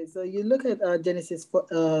 Okay, so you look at Genesis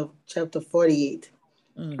chapter 48,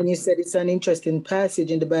 and you said it's an interesting passage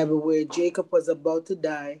in the Bible where Jacob was about to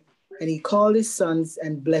die, and he called his sons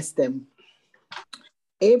and blessed them.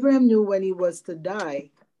 Abraham knew when he was to die,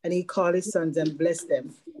 and he called his sons and blessed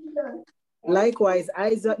them. Likewise,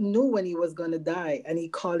 Isaac knew when he was going to die, and he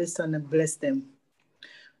called his son and blessed them.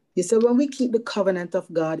 You said when we keep the covenant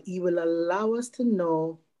of God, he will allow us to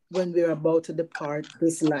know when we're about to depart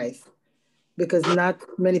this life, because not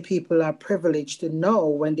many people are privileged to know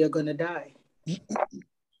when they're going to die. He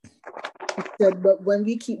said, but when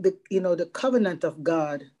we keep the covenant of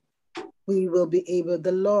God, we will be able,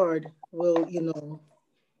 the Lord will,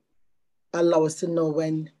 allow us to know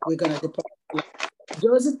when we're going to depart.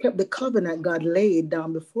 Joseph kept the covenant God laid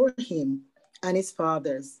down before him and his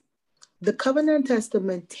fathers. The covenant has to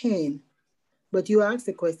maintain, but you asked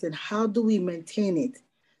the question, how do we maintain it?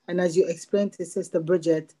 And as you explained to Sister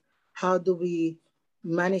Bridget, how do we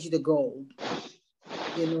manage the goal?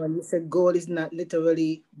 And you said goal is not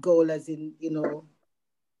literally goal as in,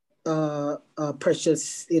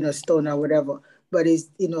 precious, stone or whatever, but it's,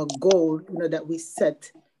 goal, that we set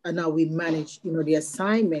and how we manage, the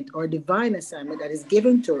assignment or divine assignment that is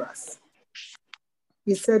given to us.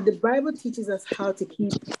 You said the Bible teaches us how to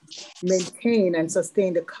maintain and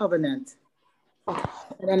sustain the covenant.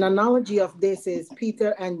 And an analogy of this is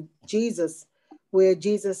Peter and Jesus, where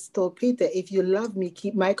Jesus told Peter, if you love me,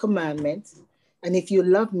 keep my commandments. And if you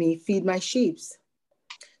love me, feed my sheep.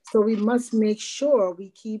 So we must make sure we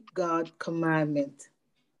keep God's commandment.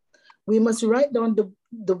 We must write down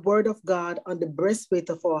the word of God on the breastplate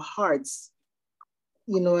of our hearts.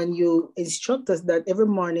 And you instruct us that every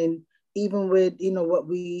morning, even with, what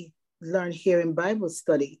we learn here in Bible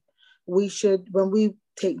study, we should, when we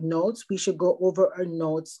take notes, we should go over our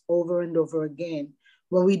notes over and over again.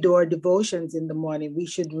 When we do our devotions in the morning, we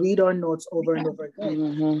should read our notes over and over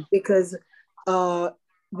again, because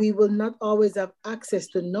we will not always have access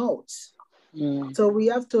to notes. So we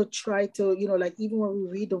have to try to, like even when we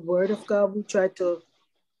read the word of God, we try to,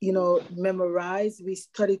 memorize, we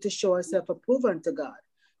study to show ourselves approved unto God,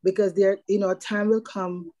 because there, a time will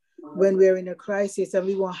come when we're in a crisis and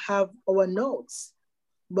we won't have our notes.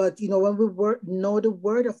 But, when we know the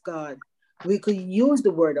word of God, we could use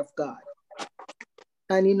the word of God.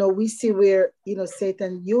 And, we see where,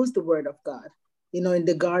 Satan used the word of God, in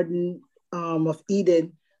the Garden of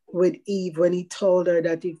Eden with Eve, when he told her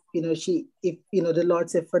that if the Lord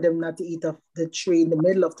said for them not to eat of the tree in the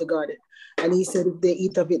middle of the garden. And he said, if they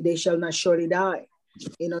eat of it, they shall not surely die.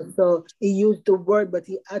 So he used the word, but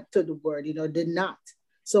he added to the word, did not.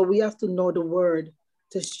 So we have to know the word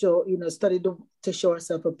to show, study to show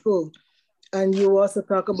ourselves approved. And you also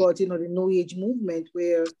talk about, the New Age movement,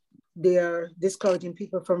 where they are discouraging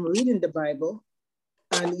people from reading the Bible.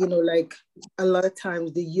 And, like a lot of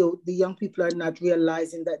times the young people are not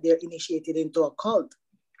realizing that they're initiated into a cult.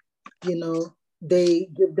 They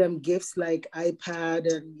give them gifts like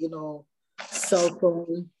iPad and, cell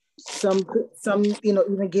phone, some,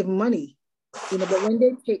 even give money, but when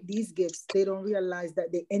they take these gifts, they don't realize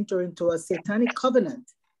that they enter into a satanic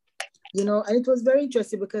covenant, and it was very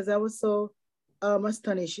interesting because I was so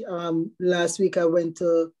astonished. Last week I went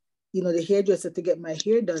to, the hairdresser to get my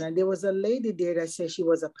hair done, and there was a lady there that said she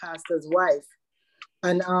was a pastor's wife.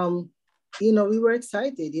 And, we were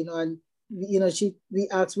excited, and, we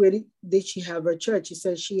asked where did she have her church? She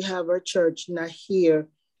said she have her church not here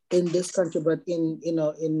in this country, but in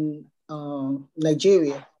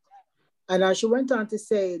Nigeria. And she went on to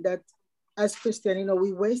say that as Christian,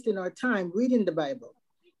 we wasting our time reading the Bible.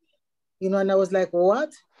 And I was like,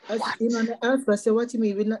 what? And I asked her, I said, what do you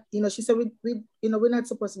mean? We're not, she said, we're not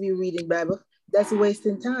supposed to be reading Bible. That's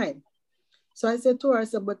wasting time. So I said to her, I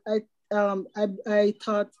said, but I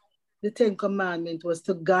thought the 10 Commandments was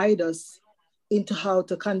to guide us into how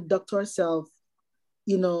to conduct ourselves,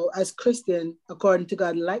 as Christian, according to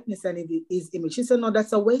God's likeness and his image. She said, no,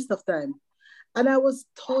 that's a waste of time. And I was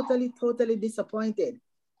totally, totally disappointed.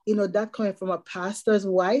 That coming from a pastor's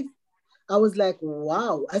wife, I was like,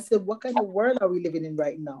 wow. I said, what kind of world are we living in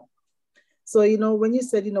right now? So, when you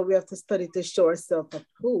said, we have to study to show ourselves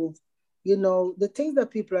approved, the things that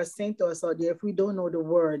people are saying to us out there, if we don't know the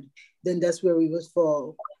word, then that's where we will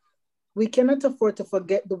fall. We cannot afford to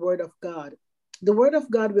forget the word of God. The word of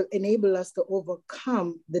God will enable us to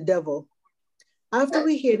overcome the devil. After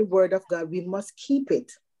we hear the word of God, we must keep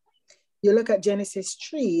it. You look at Genesis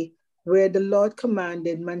 3, where the Lord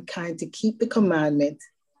commanded mankind to keep the commandment.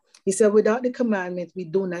 He said, without the commandment, we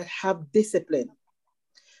do not have discipline.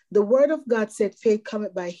 The word of God said, faith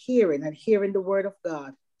cometh by hearing, and hearing the word of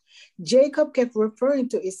God. Jacob kept referring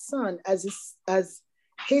to his son as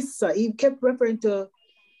his son. He kept referring to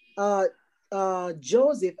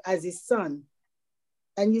Joseph as his son.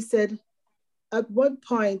 And you said, at what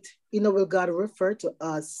point, will God refer to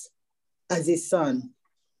us as his son?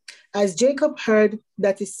 As Jacob heard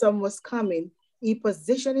that his son was coming, he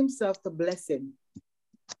positioned himself to bless him.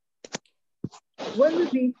 When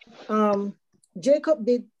we read, Jacob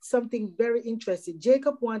did something very interesting.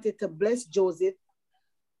 Jacob wanted to bless Joseph,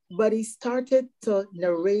 but he started to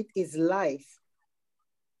narrate his life,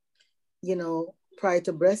 prior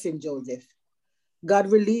to blessing Joseph.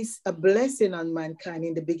 God released a blessing on mankind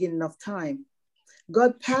in the beginning of time.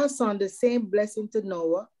 God passed on the same blessing to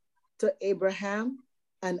Noah, to Abraham,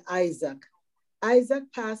 and Isaac. Isaac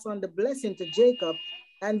passed on the blessing to Jacob,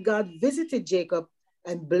 and God visited Jacob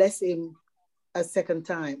and blessed him a second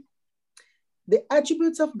time. The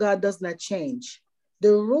attributes of God does not change.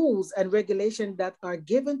 The rules and regulations that are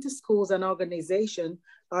given to schools and organizations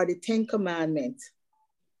are the 10 Commandments.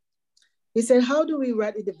 He said, how do we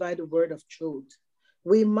rightly divide the word of truth?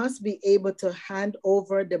 We must be able to hand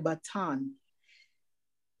over the baton.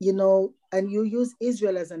 And you use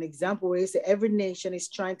Israel as an example where you say every nation is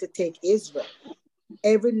trying to take Israel.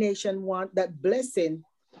 Every nation wants that blessing,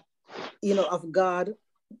 of God,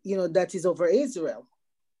 that is over Israel.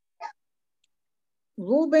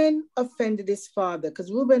 Reuben offended his father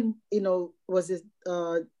because Reuben, was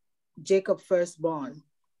Jacob's firstborn,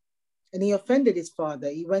 and he offended his father.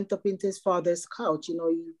 He went up into his father's couch,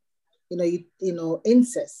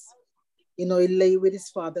 incest. He lay with his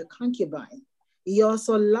father's concubine. He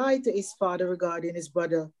also lied to his father regarding his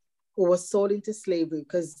brother who was sold into slavery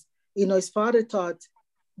because, his father thought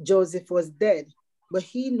Joseph was dead, but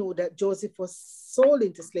he knew that Joseph was sold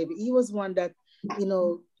into slavery. He was one that,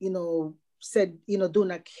 said, do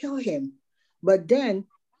not kill him. But then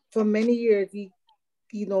for many years, he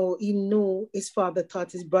knew his father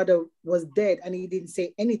thought his brother was dead and he didn't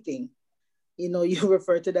say anything. You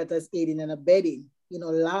refer to that as aiding and abetting,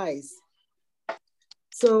 lies.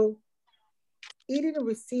 So he didn't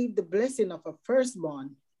receive the blessing of a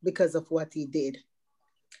firstborn because of what he did.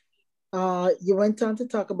 You went on to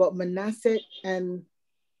talk about Manasseh, and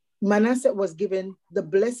Manasseh was given the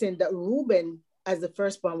blessing that Reuben, as the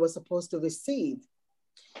firstborn, was supposed to receive.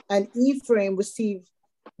 And Ephraim received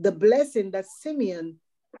the blessing that Simeon,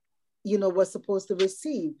 was supposed to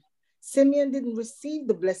receive. Simeon didn't receive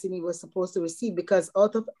the blessing he was supposed to receive because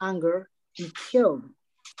out of anger, he killed.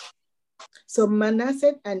 So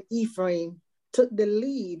Manasseh and Ephraim took the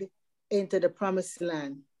lead into the promised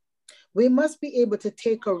land. We must be able to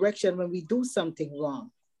take correction when we do something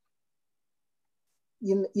wrong.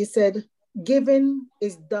 You said giving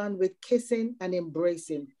is done with kissing and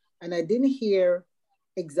embracing. And I didn't hear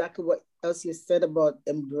exactly what else you said about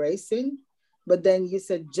embracing, but then you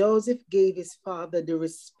said Joseph gave his father the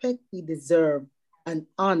respect he deserved and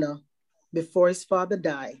honor before his father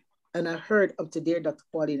died. And I heard up to there, Dr.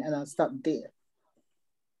 Pauline, and I'll stop there.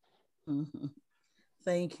 Mm-hmm.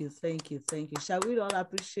 Thank you. Shall we all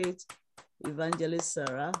appreciate Evangelist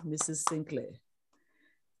Sarah, Mrs. Sinclair?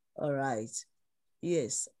 All right.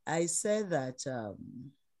 Yes, I said that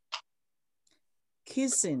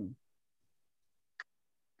kissing.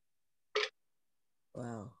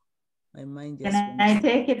 Wow, my mind just Can I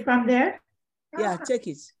take it from there? Yeah, take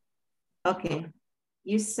it. Okay.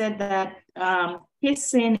 You said that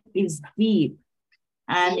kissing is deep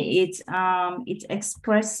and it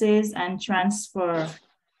expresses and transfers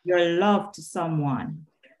your love to someone.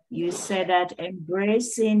 You said that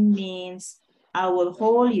embracing means I will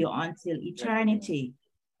hold you until eternity.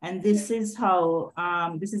 And this is how,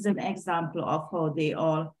 this is an example of how they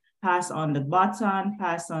all pass on the baton,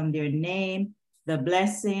 pass on their name, the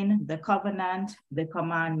blessing, the covenant, the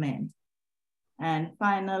commandment. And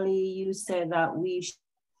finally, you said that we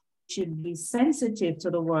should be sensitive to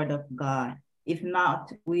the word of God. If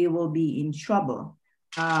not, we will be in trouble.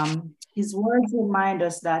 His words remind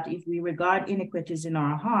us that if we regard iniquities in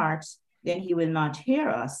our hearts, then he will not hear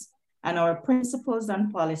us. And our principles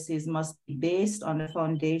and policies must be based on the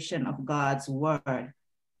foundation of God's word.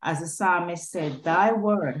 As the psalmist said, thy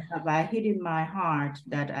word have I hid in my heart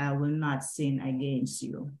that I will not sin against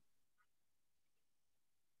you.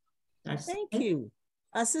 Thank you.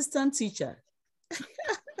 Assistant teacher.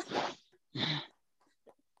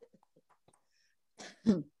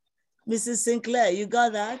 Mrs. Sinclair, you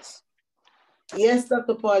got that? Yes,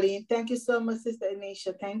 Dr. Pauline. Thank you so much, Sister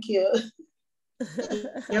Anisha. Thank you.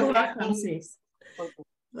 You're welcome, sis.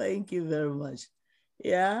 Thank you very much.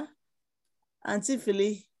 Yeah? Auntie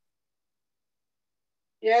Philly?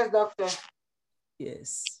 Yes, doctor.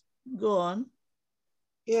 Yes. Go on.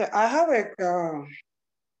 Yeah, I have a,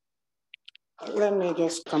 let me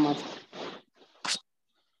just come up.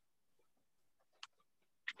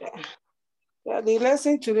 Yeah, the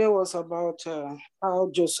lesson today was about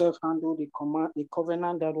how Joseph handled the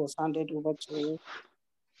covenant that was handed over to him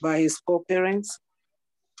by his co-parents,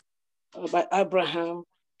 by Abraham,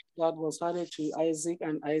 that was handed to Isaac,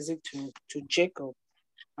 and Isaac to Jacob.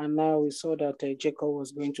 And now we saw that Jacob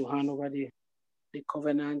was going to hand over the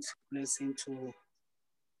covenant blessing to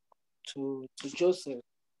Joseph.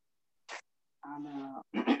 And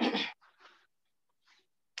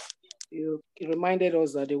it reminded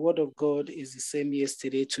us that the word of God is the same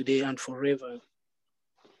yesterday, today, and forever.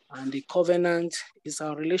 And the covenant is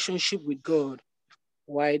our relationship with God,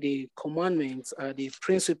 while the commandments are the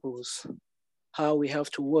principles, how we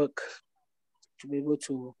have to work to be able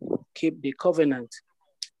to keep the covenant.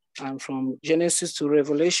 And from Genesis to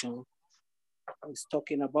Revelation, it's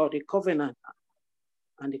talking about the covenant.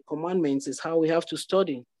 And the commandments is how we have to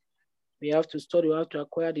study. We have to study, we have to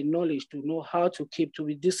acquire the knowledge to know how to keep, to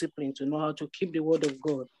be disciplined, to know how to keep the word of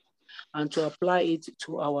God and to apply it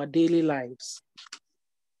to our daily lives.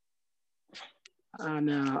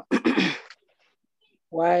 And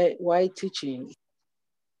why teaching?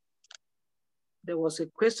 There was a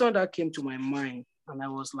question that came to my mind, and I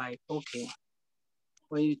was like, okay,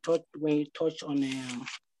 when you touch on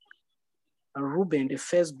Reuben, the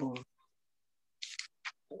firstborn,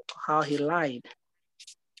 how he lied.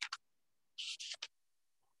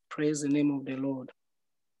 Praise the name of the Lord.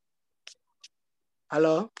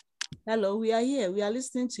 Hello? Hello, we are here. We are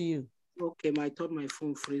listening to you. Okay, I thought my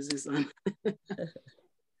phone freezes. And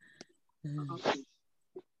okay.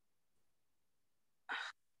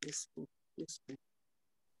 This.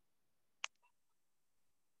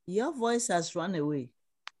 Your voice has run away.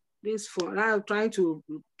 This phone, I'm trying to,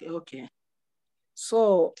 okay.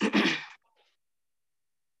 So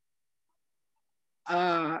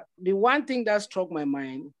the one thing that struck my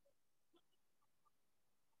mind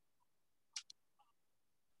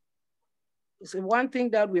is one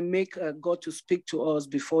thing that we make God to speak to us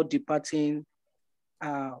before departing,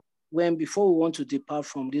 before we want to depart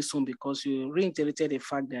from this home, because you reiterated the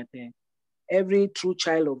fact that every true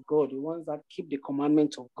child of God, the ones that keep the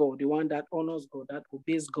commandments of God, the one that honors God, that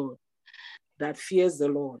obeys God, that fears the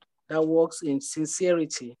Lord, that walks in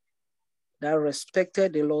sincerity, that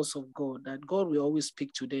respected the laws of God, that God will always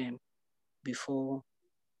speak to them before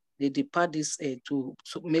they depart this earth to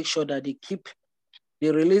make sure that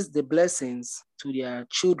they release the blessings to their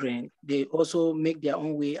children. They also make their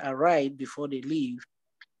own way aright before they leave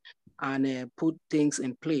and put things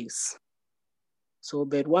in place. So,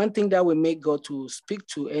 but one thing that will make God to speak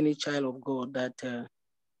to any child of God that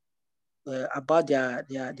about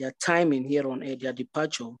their timing here on earth, their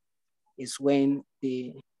departure, is when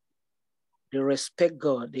they respect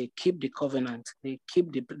God, they keep the covenant, they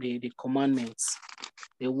keep the commandments,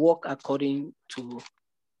 they walk according to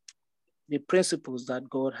the principles that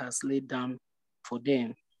God has laid down for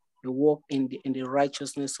them. They walk in the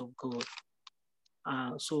righteousness of God.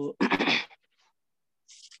 So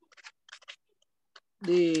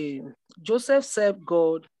Joseph served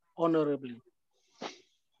God honorably.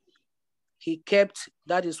 He kept,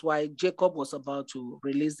 that is why Jacob was about to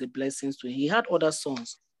release the blessings to him. He had other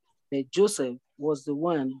sons, but Joseph was the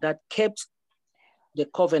one that kept the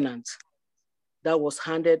covenant that was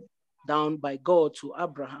handed down by God to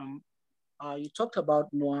Abraham. You talked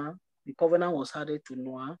about Noah. The covenant was handed to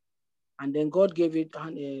Noah, and then God gave it,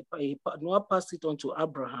 Noah passed it on to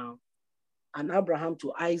Abraham, and Abraham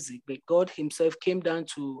to Isaac. But God himself came down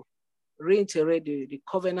to reiterate the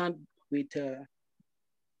covenant with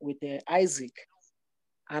Isaac.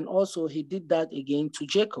 And also he did that again to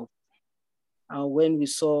Jacob. When we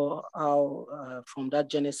saw how from that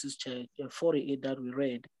Genesis 48 that we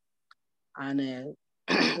read. And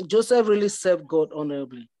Joseph really served God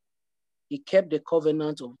honorably. He kept the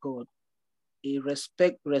covenant of God. He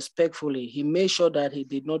respectfully, he made sure that he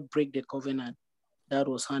did not break the covenant that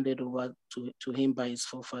was handed over to him by his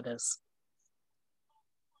forefathers.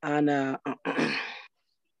 And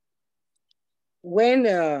when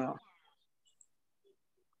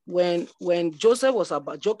Jacob was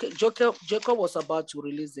about to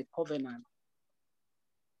release the covenant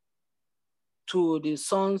to the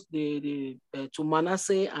sons, to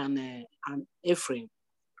Manasseh and Ephraim,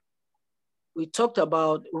 we talked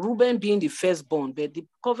about Reuben being the firstborn, but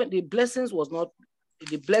the blessings was not,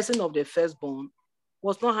 the blessing of the firstborn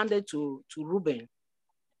was not handed to Reuben,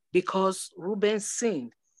 because Reuben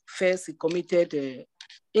sinned. First, he committed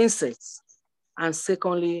incest, and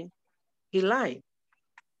secondly, he lied.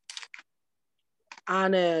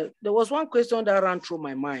 And there was one question that ran through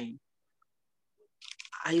my mind.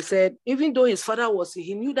 I said, even though his father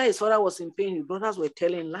he knew that his father was in pain, his brothers were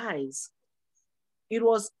telling lies. It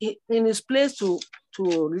was in his place to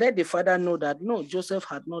let the father know that no, Joseph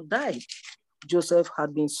had not died. Joseph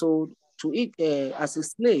had been sold to it as a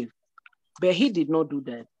slave, but he did not do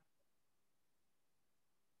that.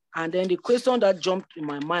 And then the question that jumped in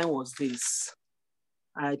my mind was this.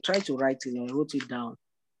 I tried to write it, I wrote it down.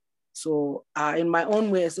 So in my own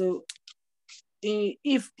way, so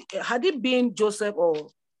had it been Joseph, or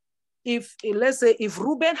let's say if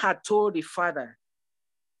Reuben had told the father,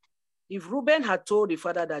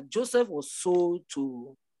 that Joseph was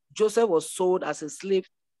sold as a slave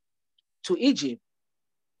to Egypt,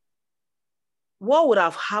 what would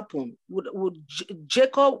have happened? Would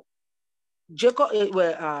Jacob,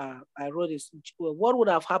 I wrote this, what would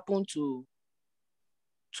have happened to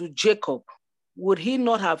Jacob? Would he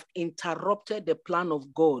not have interrupted the plan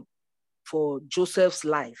of God for Joseph's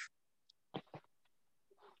life?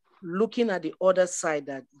 Looking at the other side,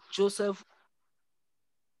 that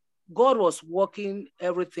God was working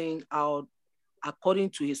everything out according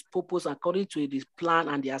to his purpose, according to his plan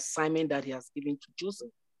and the assignment that he has given to Joseph.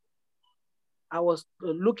 I was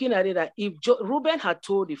looking at it that if Reuben had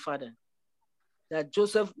told the father that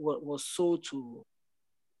Joseph was sold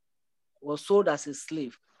as a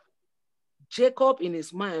slave, Jacob in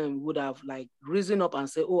his mind would have like risen up and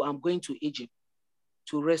said, oh, I'm going to Egypt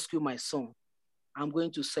to rescue my son. I'm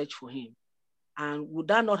going to search for him. And would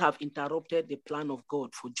that not have interrupted the plan of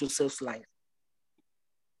God for Joseph's life?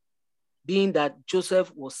 Being that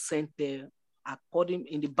Joseph was sent there,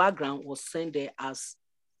 in the background, was sent there as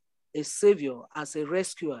a savior, as a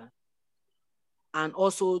rescuer, and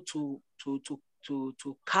also to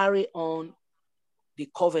carry on the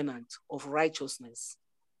covenant of righteousness.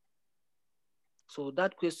 So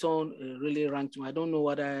that question really ranked me. I don't know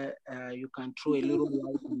whether you can throw a little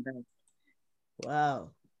light on that.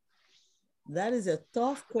 Wow. That is a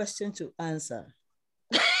tough question to answer.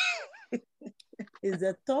 It's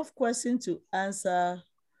a tough question to answer,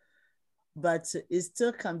 but it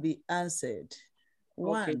still can be answered.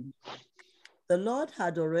 Okay. One, the Lord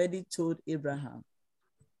had already told Abraham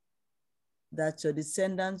that your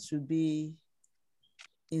descendants will be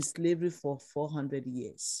in slavery for 400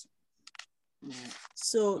 years.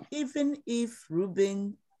 So even if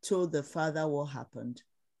Reuben told the father what happened,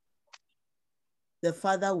 the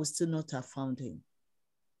father would still not have found him.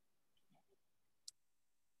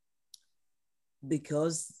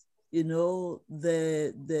 Because, you know,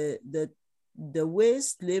 the way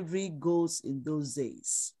slavery goes in those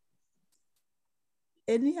days,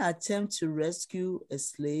 any attempt to rescue a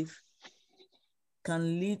slave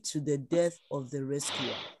can lead to the death of the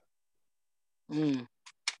rescuer. Mm.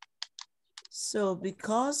 So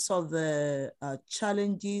because of the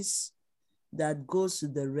challenges that goes to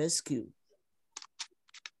the rescue,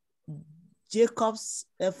 Jacob's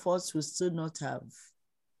efforts will still not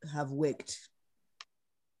have worked.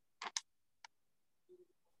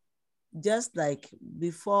 Just like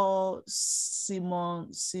before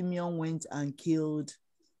Simeon went and killed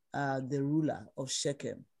the ruler of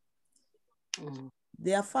Shechem,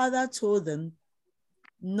 their father told them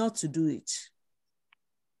not to do it.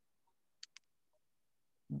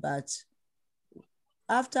 But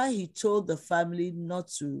after he told the family not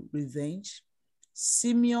to revenge,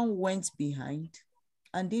 Simeon went behind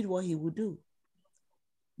and did what he would do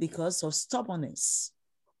because of stubbornness.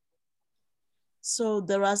 So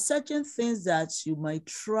there are certain things that you might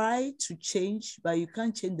try to change, but you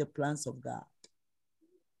can't change the plans of God.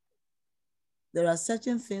 There are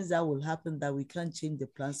certain things that will happen that we can't change the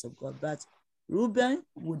plans of God. But Reuben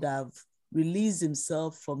would have released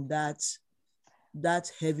himself from that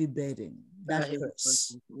heavy burden, that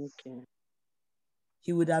curse. Okay.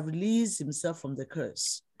 He would have released himself from the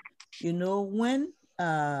curse. You know, when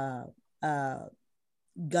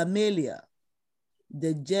Gamaliel,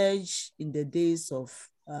 the judge in the days of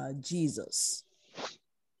Jesus,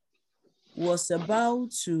 was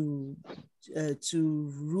about to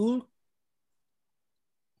rule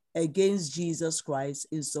against Jesus Christ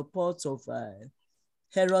in support of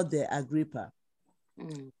Herod the Agrippa,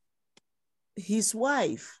 his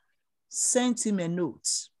wife sent him a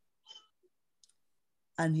note,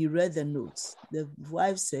 and he read the note. The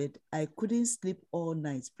wife said, "I couldn't sleep all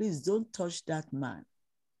night. Please don't touch that man.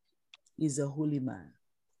 He's a holy man."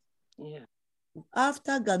 Yeah.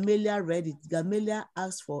 After Gamaliel read it, Gamaliel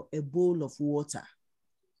asked for a bowl of water.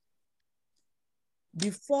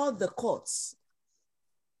 Before the courts,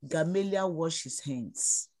 Gamaliel washed his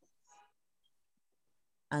hands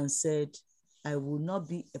and said, "I will not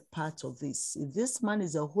be a part of this. If this man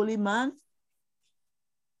is a holy man,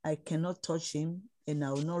 I cannot touch him, and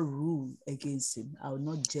I will not rule against him. I will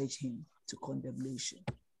not judge him to condemnation."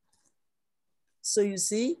 So you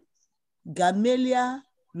see, Gamaliel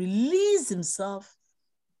released himself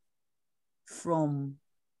from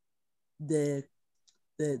the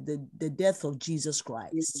death of Jesus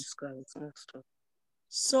Christ. Jesus Christ.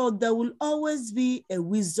 So there will always be a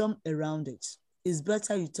wisdom around it. It's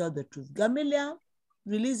better you tell the truth. Gamaliel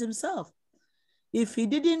released himself. If he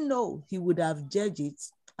didn't know, he would have judged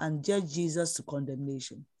it and judged Jesus to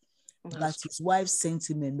condemnation. But his wife sent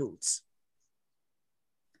him a note.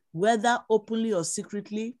 Whether openly or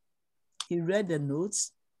secretly, he read the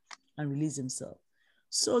notes and released himself.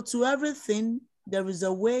 So to everything, there is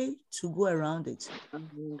a way to go around it.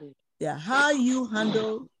 Yeah, how you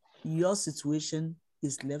handle your situation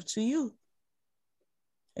is left to you.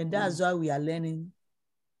 And that's why we are learning.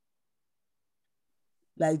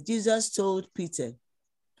 Like Jesus told Peter,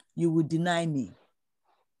 "You will deny me."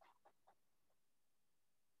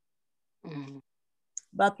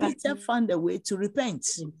 But Peter found a way to repent.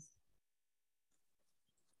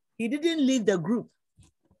 He didn't leave the group.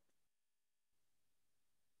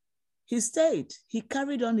 He stayed. He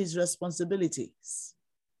carried on his responsibilities.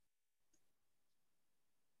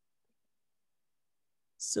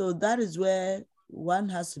 So that is where one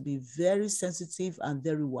has to be very sensitive and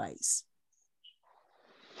very wise.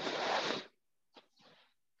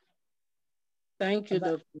 Thank you,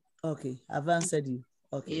 Doctor. Okay, I've answered you.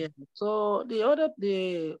 Okay. Yeah. So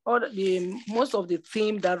the most of the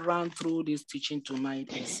theme that ran through this teaching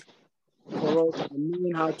tonight is for us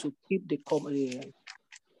knowing how to keep the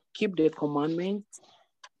commandments,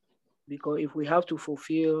 because if we have to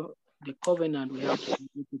fulfill the covenant, we have to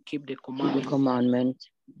keep the commandment.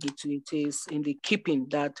 It is in the keeping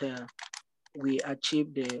that we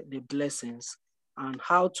achieve the blessings. and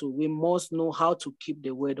we must know how to keep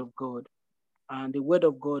the word of God. And the word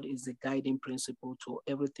of God is the guiding principle to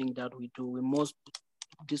everything that we do. We must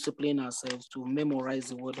discipline ourselves to memorize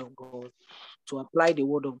the word of God, to apply the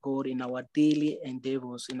word of God in our daily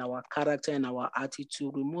endeavors, in our character and our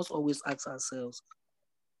attitude. We must always ask ourselves,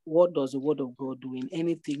 what does the word of God do in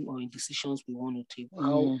anything or in decisions we want to take?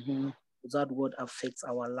 How does that word affect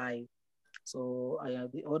our life? So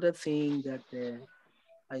the other thing that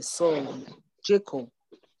I saw, Jacob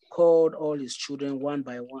called all his children one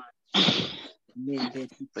by one. Amen. But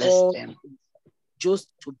he called them just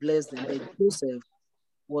to bless them. But Joseph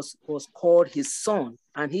was called his son,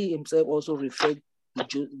 and he himself also referred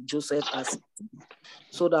to Joseph as,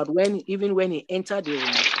 so that even when he entered the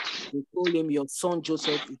room, they told him, your son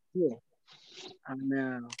Joseph is here. And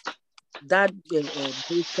that made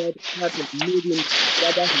him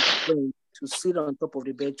gather his friends to sit on top of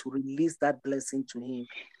the bed to release that blessing to him.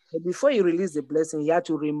 But before he released the blessing, he had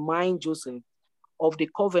to remind Joseph of the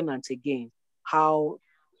covenant again, how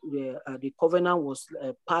the covenant was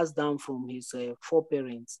passed down from his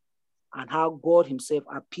foreparents, and how God himself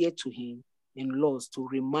appeared to him in laws to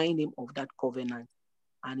remind him of that covenant.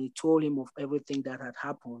 And he told him of everything that had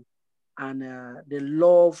happened, and the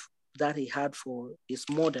love that he had for his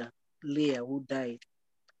mother, Leah, who died.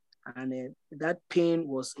 And that pain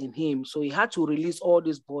was in him. So he had to release all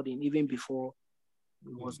this burden even before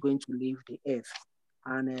he was going to leave the earth.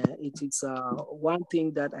 And it is one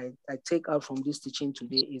thing that I take out from this teaching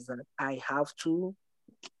today is that I have to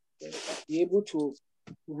be able to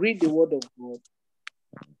read the word of God,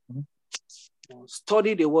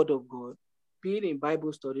 study the word of God, being in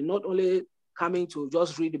Bible study, not only coming to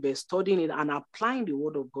just read, but studying it and applying the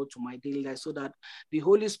word of God to my daily life, so that the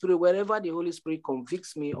Holy Spirit, wherever the Holy Spirit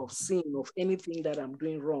convicts me of sin, of anything that I'm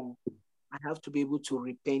doing wrong, I have to be able to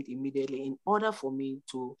repent immediately in order for me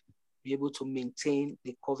to be able to maintain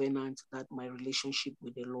the covenant, that my relationship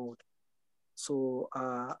with the Lord. So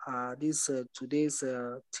this today's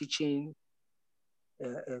teaching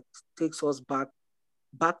takes us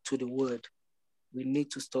back to the word. We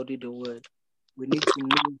need to study the word. We need to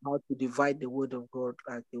know how to divide the word of God,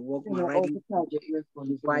 like the workman writing,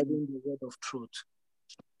 dividing the word of truth.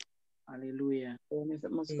 Hallelujah. Amen.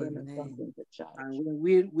 And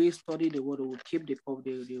when we study the word, we keep the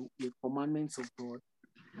commandments of God,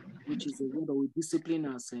 which is the word that we discipline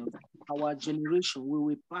ourselves. Our generation, we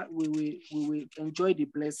will enjoy the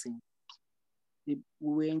blessing. We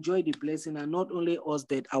will enjoy the blessing, and not only us,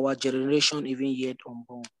 but our generation even yet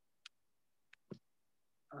unborn.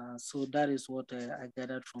 So that is what I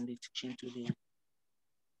gathered from the teaching today.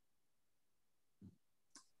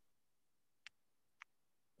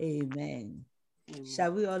 Amen.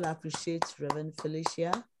 Shall we all appreciate Reverend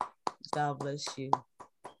Felicia? God bless you.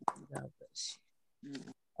 God bless you.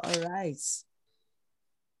 All right.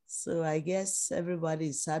 So I guess everybody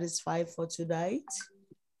is satisfied for tonight.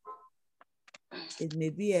 It may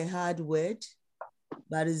be a hard word,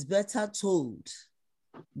 but it's better told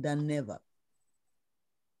than never.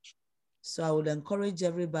 So I would encourage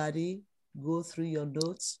everybody, go through your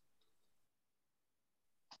notes.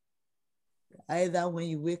 Either when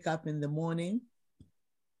you wake up in the morning,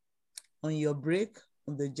 on your break,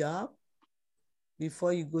 on the job,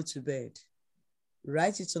 before you go to bed.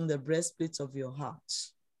 Write it on the breastplate of your heart.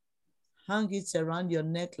 Hang it around your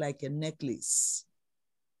neck like a necklace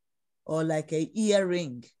or like an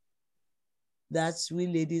earring that we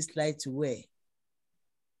ladies like to wear.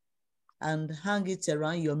 And hang it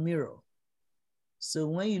around your mirror. So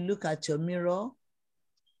when you look at your mirror,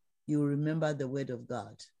 you remember the word of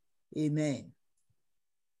God. Amen.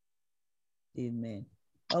 Amen.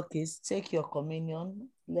 Okay, take your communion.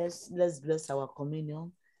 Let's bless our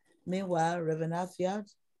communion. Meanwhile, Reverend Afiad,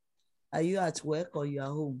 are you at work or you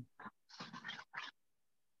are home?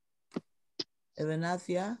 Reverend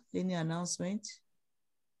Afiad, any announcement?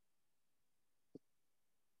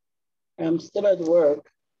 I'm still at work.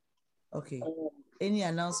 Okay. Any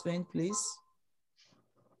announcement, please?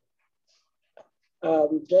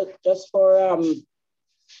 Just for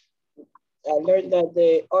I learned that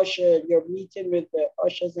the usher, you're meeting with the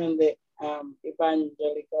ushers and the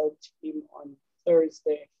evangelical team on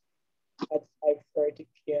Thursday at 5:30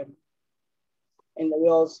 p.m. And we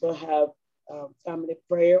also have family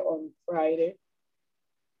prayer on Friday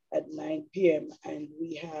at 9 p.m. And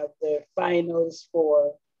we have the finals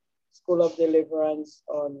for School of Deliverance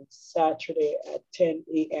on Saturday at 10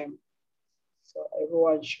 a.m. So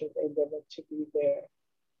everyone should endeavor to be there.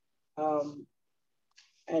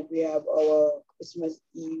 And we have our Christmas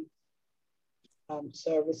Eve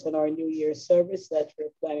service and our New Year service that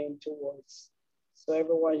we're planning towards. So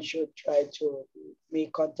everyone should try to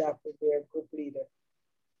make contact with their group leader.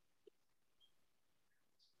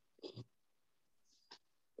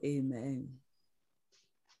 Amen.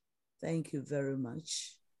 Thank you very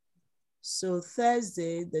much. So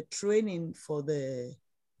Thursday, the training for the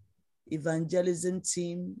evangelism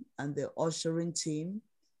team and the ushering team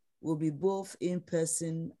will be both in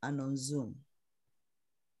person and on Zoom.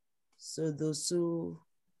 So those who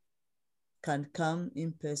can come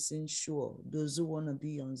in person, sure. Those who want to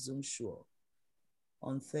be on Zoom, sure.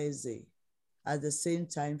 On Thursday, at the same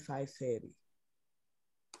time, 5:30.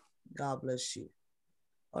 God bless you.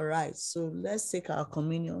 All right, so let's take our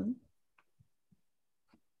communion.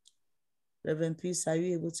 Reverend Peace, are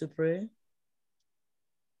you able to pray?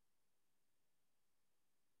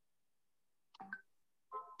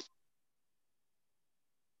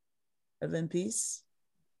 Reverend Peace?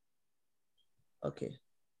 Okay,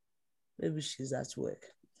 maybe she's at work.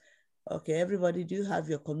 Okay, everybody, do you have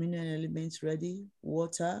your communion elements ready?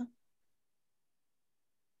 Water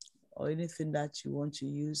or anything that you want to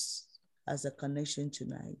use as a connection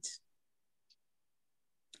tonight?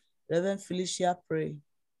 Reverend Felicia, pray.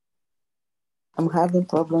 I'm having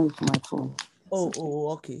problems with my phone.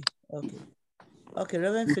 Okay. Okay,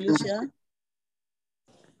 Reverend Felicia.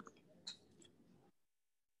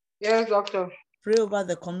 Yes, doctor. Pray over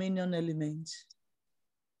the communion element.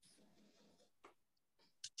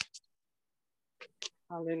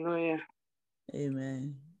 Hallelujah.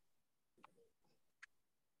 Amen.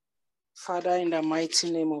 Father, in the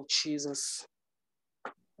mighty name of Jesus,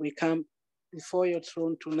 we come before your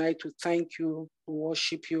throne tonight to thank you, to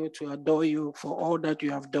worship you, to adore you for all that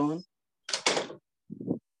you have done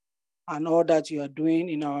and all that you are doing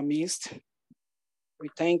in our midst. We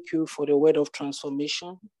thank you for the word of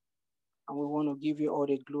transformation, and we want to give you all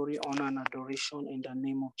the glory, honor, and adoration in the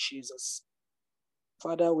name of Jesus.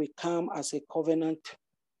 Father, we come as covenant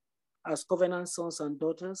sons and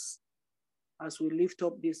daughters, as we lift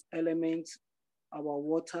up these elements, our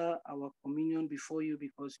water, our communion before you,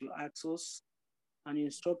 because you asked us and you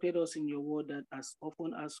instructed us in your word that as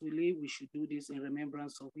often as we live, we should do this in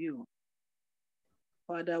remembrance of you.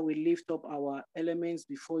 Father, we lift up our elements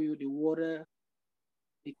before you, the water,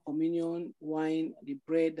 the communion, wine, the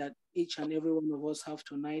bread that each and every one of us have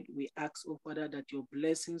tonight. We ask, oh Father, that your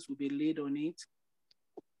blessings will be laid on it,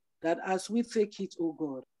 that as we take it, oh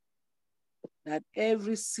God, that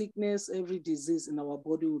every sickness, every disease in our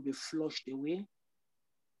body will be flushed away.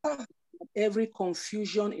 Every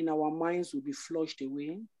confusion in our minds will be flushed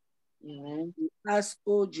away. Amen. We ask,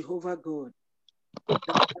 oh Jehovah God,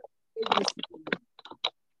 that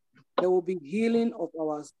there will be healing of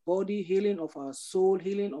our body, healing of our soul,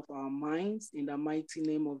 healing of our minds in the mighty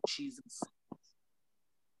name of Jesus.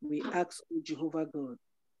 We ask, oh Jehovah God,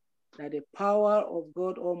 that the power of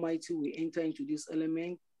God Almighty will enter into this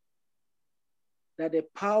element, that the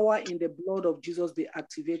power in the blood of Jesus be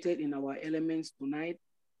activated in our elements tonight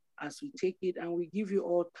as we take it, and we give you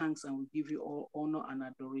all thanks and we give you all honor and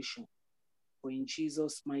adoration. For in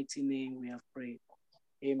Jesus' mighty name we have prayed.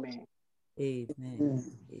 Amen. Amen.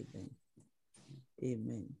 Amen.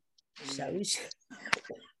 Amen. Shall we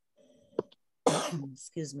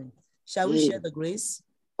excuse me. Shall we share the grace?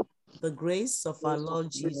 The grace of our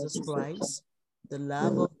Lord Jesus Christ, the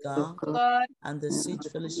love of God, and the sweet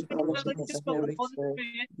fellowship of the Holy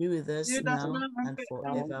Spirit be with us now and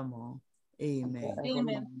forevermore. Amen.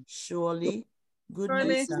 Amen. Surely,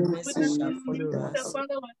 goodness and mercy shall follow us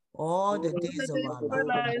all the days of our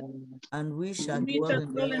life, and we shall dwell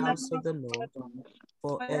in the house of the Lord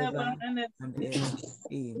forever and ever.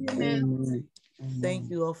 Amen. Thank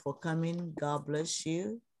you all for coming. God bless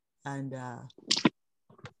you. And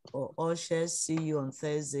for ushers, see you on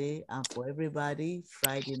Thursday, and for everybody,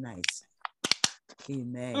 Friday night.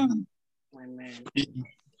 Amen. Amen.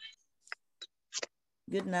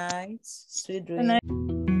 Good night. Sweet dreams.